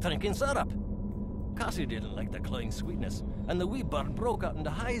 like drinking syrup. Cassidy didn't like the cloying sweetness, and the wee bird broke out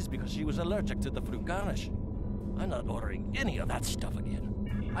into highs because she was allergic to the fruit garnish. I'm not ordering any of that stuff again.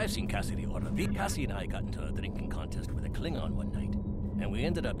 I've seen Cassidy order the... Cassie and I got into a drinking contest with a Klingon one night, and we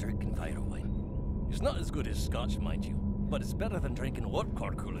ended up drinking fire wine. It's not as good as Scotch, mind you, but it's better than drinking warp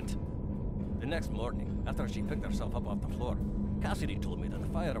core coolant. The next morning, after she picked herself up off the floor, Cassidy told me that the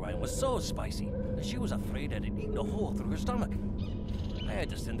fire wine was so spicy that she was afraid it had eaten a hole through her stomach. I had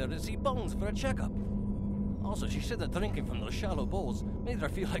to send her to see Bones for a checkup. Also, she said that drinking from those shallow bowls made her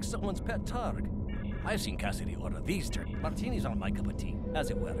feel like someone's pet targ. I've seen Cassidy order these drinks. Martinis aren't my cup of tea,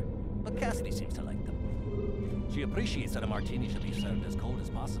 as it were, but Cassidy seems to like them. She appreciates that a martini should be served as cold as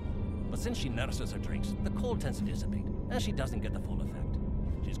possible, but since she nurses her drinks, the cold tends to dissipate, and she doesn't get the full effect.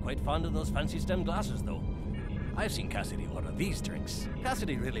 She She's quite fond of those fancy stem glasses, though. I've seen Cassidy order these drinks.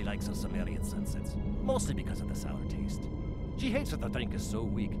 Cassidy really likes her Sumerian sunsets, mostly because of the sour taste. She hates that the drink is so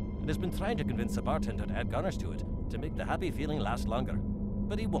weak, and has been trying to convince the bartender to add garnish to it, to make the happy feeling last longer.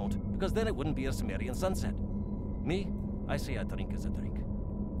 But he won't, because then it wouldn't be a Sumerian sunset. Me, I say a drink is a drink.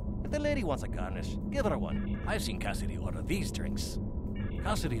 If the lady wants a garnish, give her one. I've seen Cassidy order these drinks.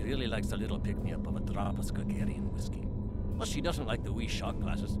 Cassidy really likes the little pick-me-up of a drop of Skagarian whiskey. But she doesn't like the wee shot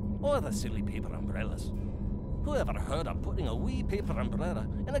glasses, or the silly paper umbrellas. Who ever heard of putting a wee paper umbrella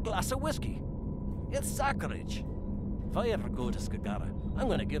in a glass of whiskey? It's sacrilege. If I ever go to Skagara, I'm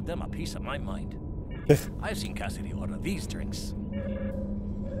going to give them a piece of my mind. I've seen Cassidy order these drinks.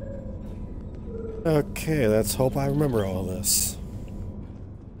 Okay, let's hope I remember all this.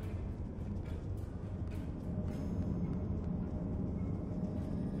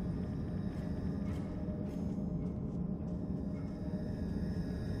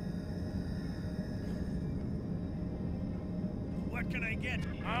 What can I get?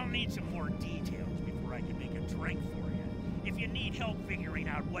 I'll need some more details before I can make a drink for you. If you need help figuring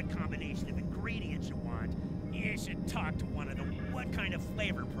out what combination of ingredients you want, you should talk to one of them. What kind of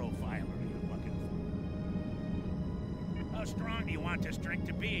flavor profile are you looking for? How strong do you want this drink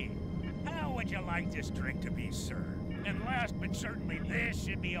to be? How would you like this drink to be served? And last but certainly, this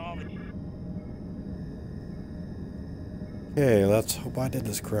should be all the... Okay, let's hope I did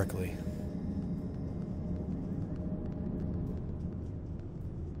this correctly.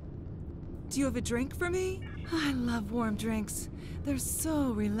 Do you have a drink for me? I love warm drinks. They're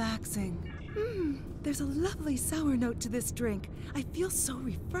so relaxing. There's a lovely sour note to this drink. I feel so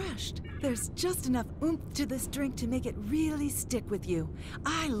refreshed. There's just enough oomph to this drink to make it really stick with you.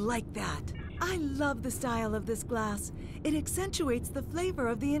 I like that. I love the style of this glass. It accentuates the flavor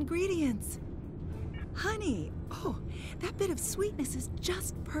of the ingredients. Honey, oh, that bit of sweetness is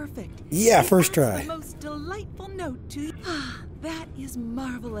just perfect. Yeah, first It try. adds the most delightful note to you. Ah, that is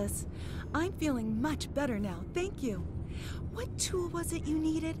marvelous. I'm feeling much better now, thank you. What tool was it you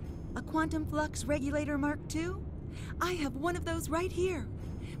needed? A quantum flux regulator Mark II? I have one of those right here.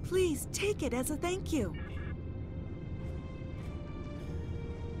 Please take it as a thank you.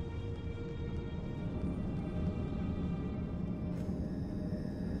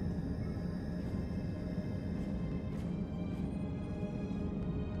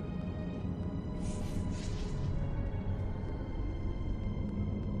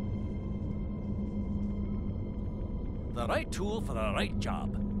 The right tool for the right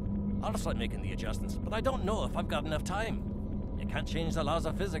job. I'll start making the adjustments, but I don't know if I've got enough time. You can't change the laws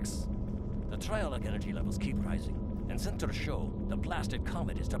of physics. The trialic energy levels keep rising, and sensors show the blasted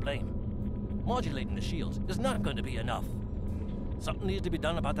comet is to blame. Modulating the shields is not going to be enough. Something needs to be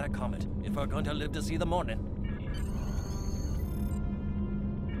done about that comet if we're going to live to see the morning.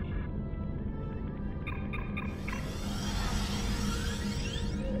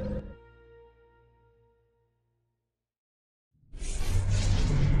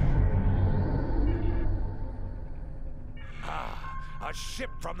 A ship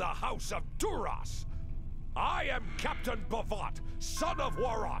from the House of Duras. I am Captain Bavat, son of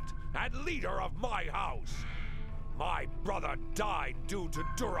Warat, and leader of my house. My brother died due to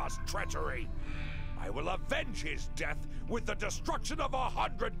Duras' treachery. I will avenge his death with the destruction of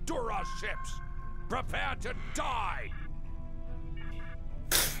 100 Duras ships. Prepare to die!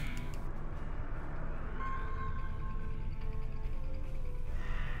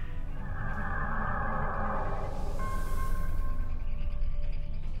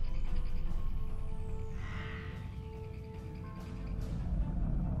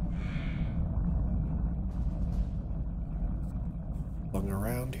 Looking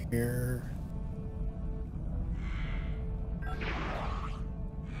around here.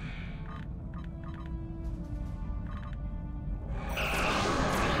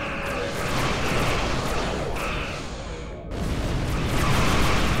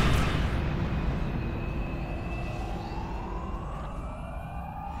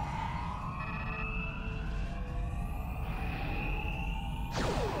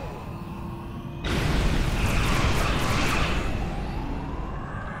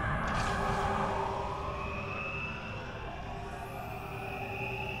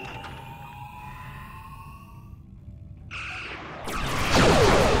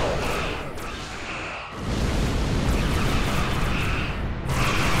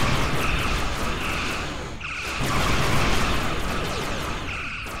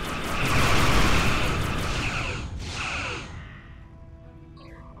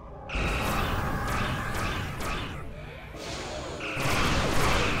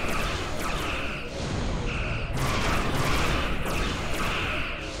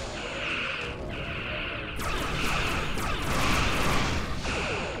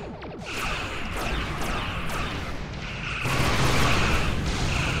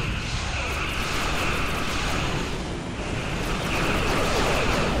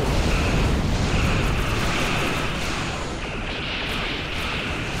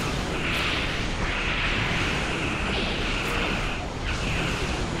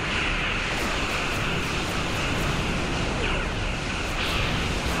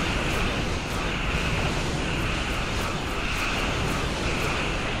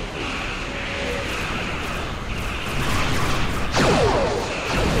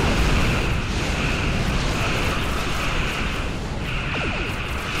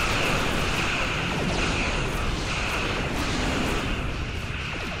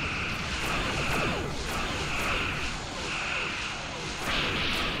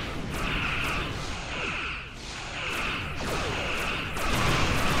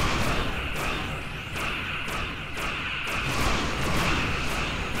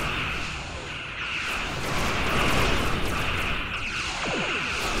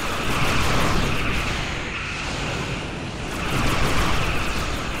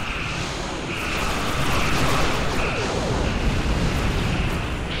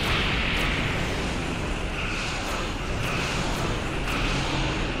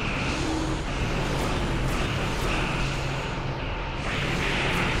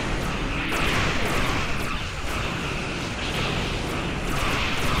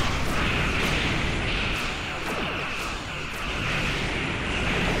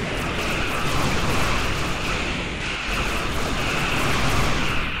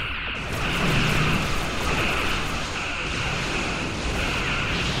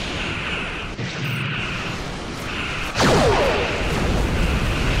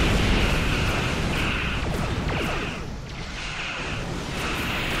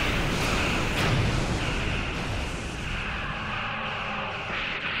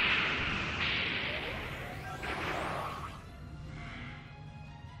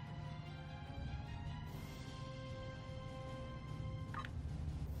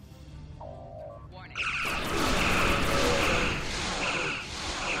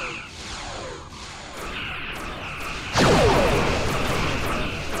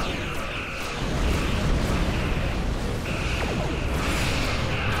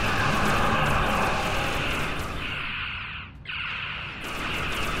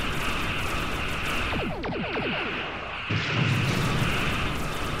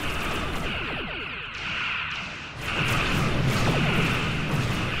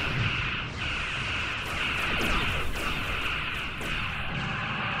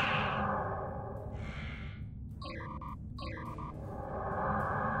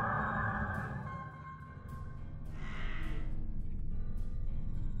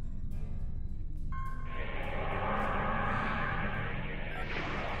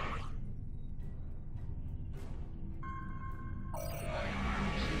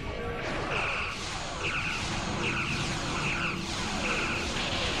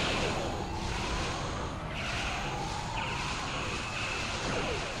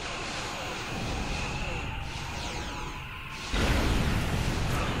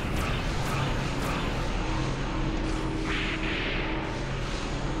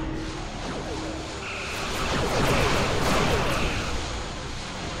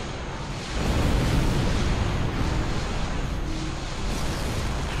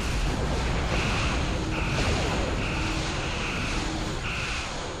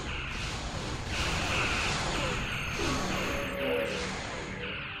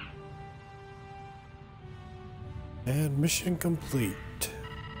 And mission complete.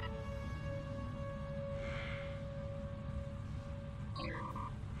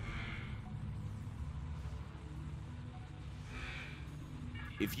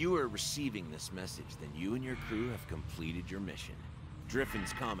 If you are receiving this message, then you and your crew have completed your mission.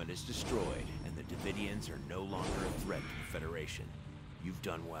 Driffin's Comet is destroyed, and the Davidians are no longer a threat to the Federation. You've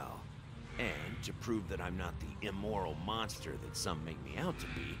done well. And to prove that I'm not the immoral monster that some make me out to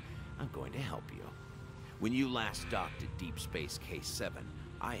be, I'm going to help you. When you last docked at Deep Space K7,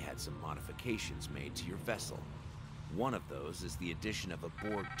 I had some modifications made to your vessel. One of those is the addition of a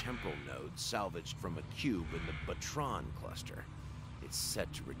Borg temporal node salvaged from a cube in the Batron cluster. It's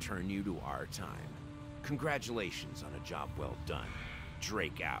set to return you to our time. Congratulations on a job well done.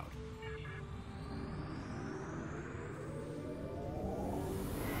 Drake out.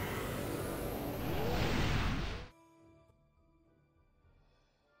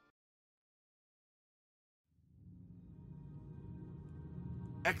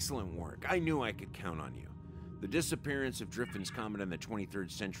 Excellent work. I knew I could count on you. The disappearance of Driffin's Comet in the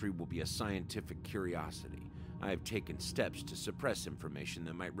 23rd century will be a scientific curiosity. I have taken steps to suppress information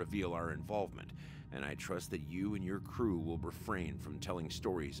that might reveal our involvement, and I trust that you and your crew will refrain from telling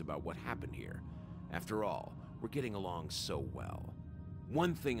stories about what happened here. After all, we're getting along so well.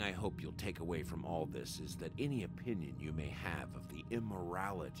 One thing I hope you'll take away from all this is that any opinion you may have of the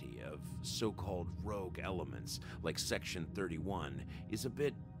immorality of so-called rogue elements like Section 31 is a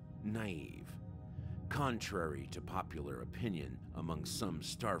bit naive. Contrary to popular opinion among some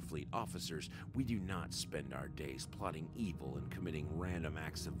Starfleet officers, we do not spend our days plotting evil and committing random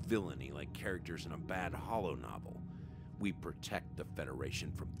acts of villainy like characters in a bad holo novel. We protect the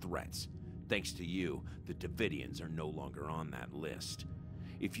Federation from threats. Thanks to you, the Davidians are no longer on that list.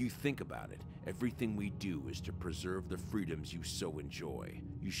 If you think about it, everything we do is to preserve the freedoms you so enjoy.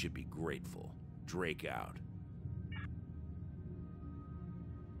 You should be grateful. Drake out.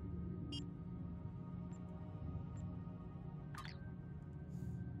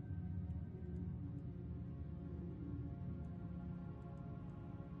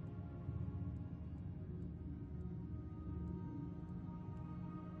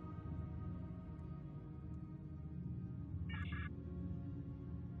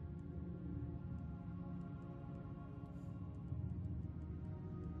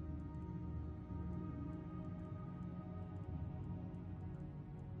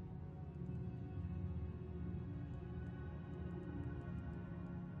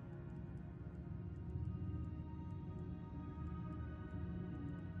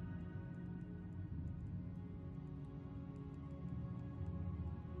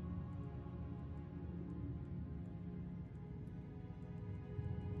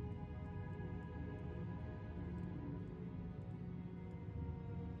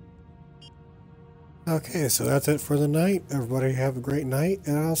 Okay, so that's it for the night. Everybody have a great night,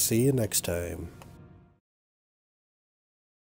 and I'll see you next time.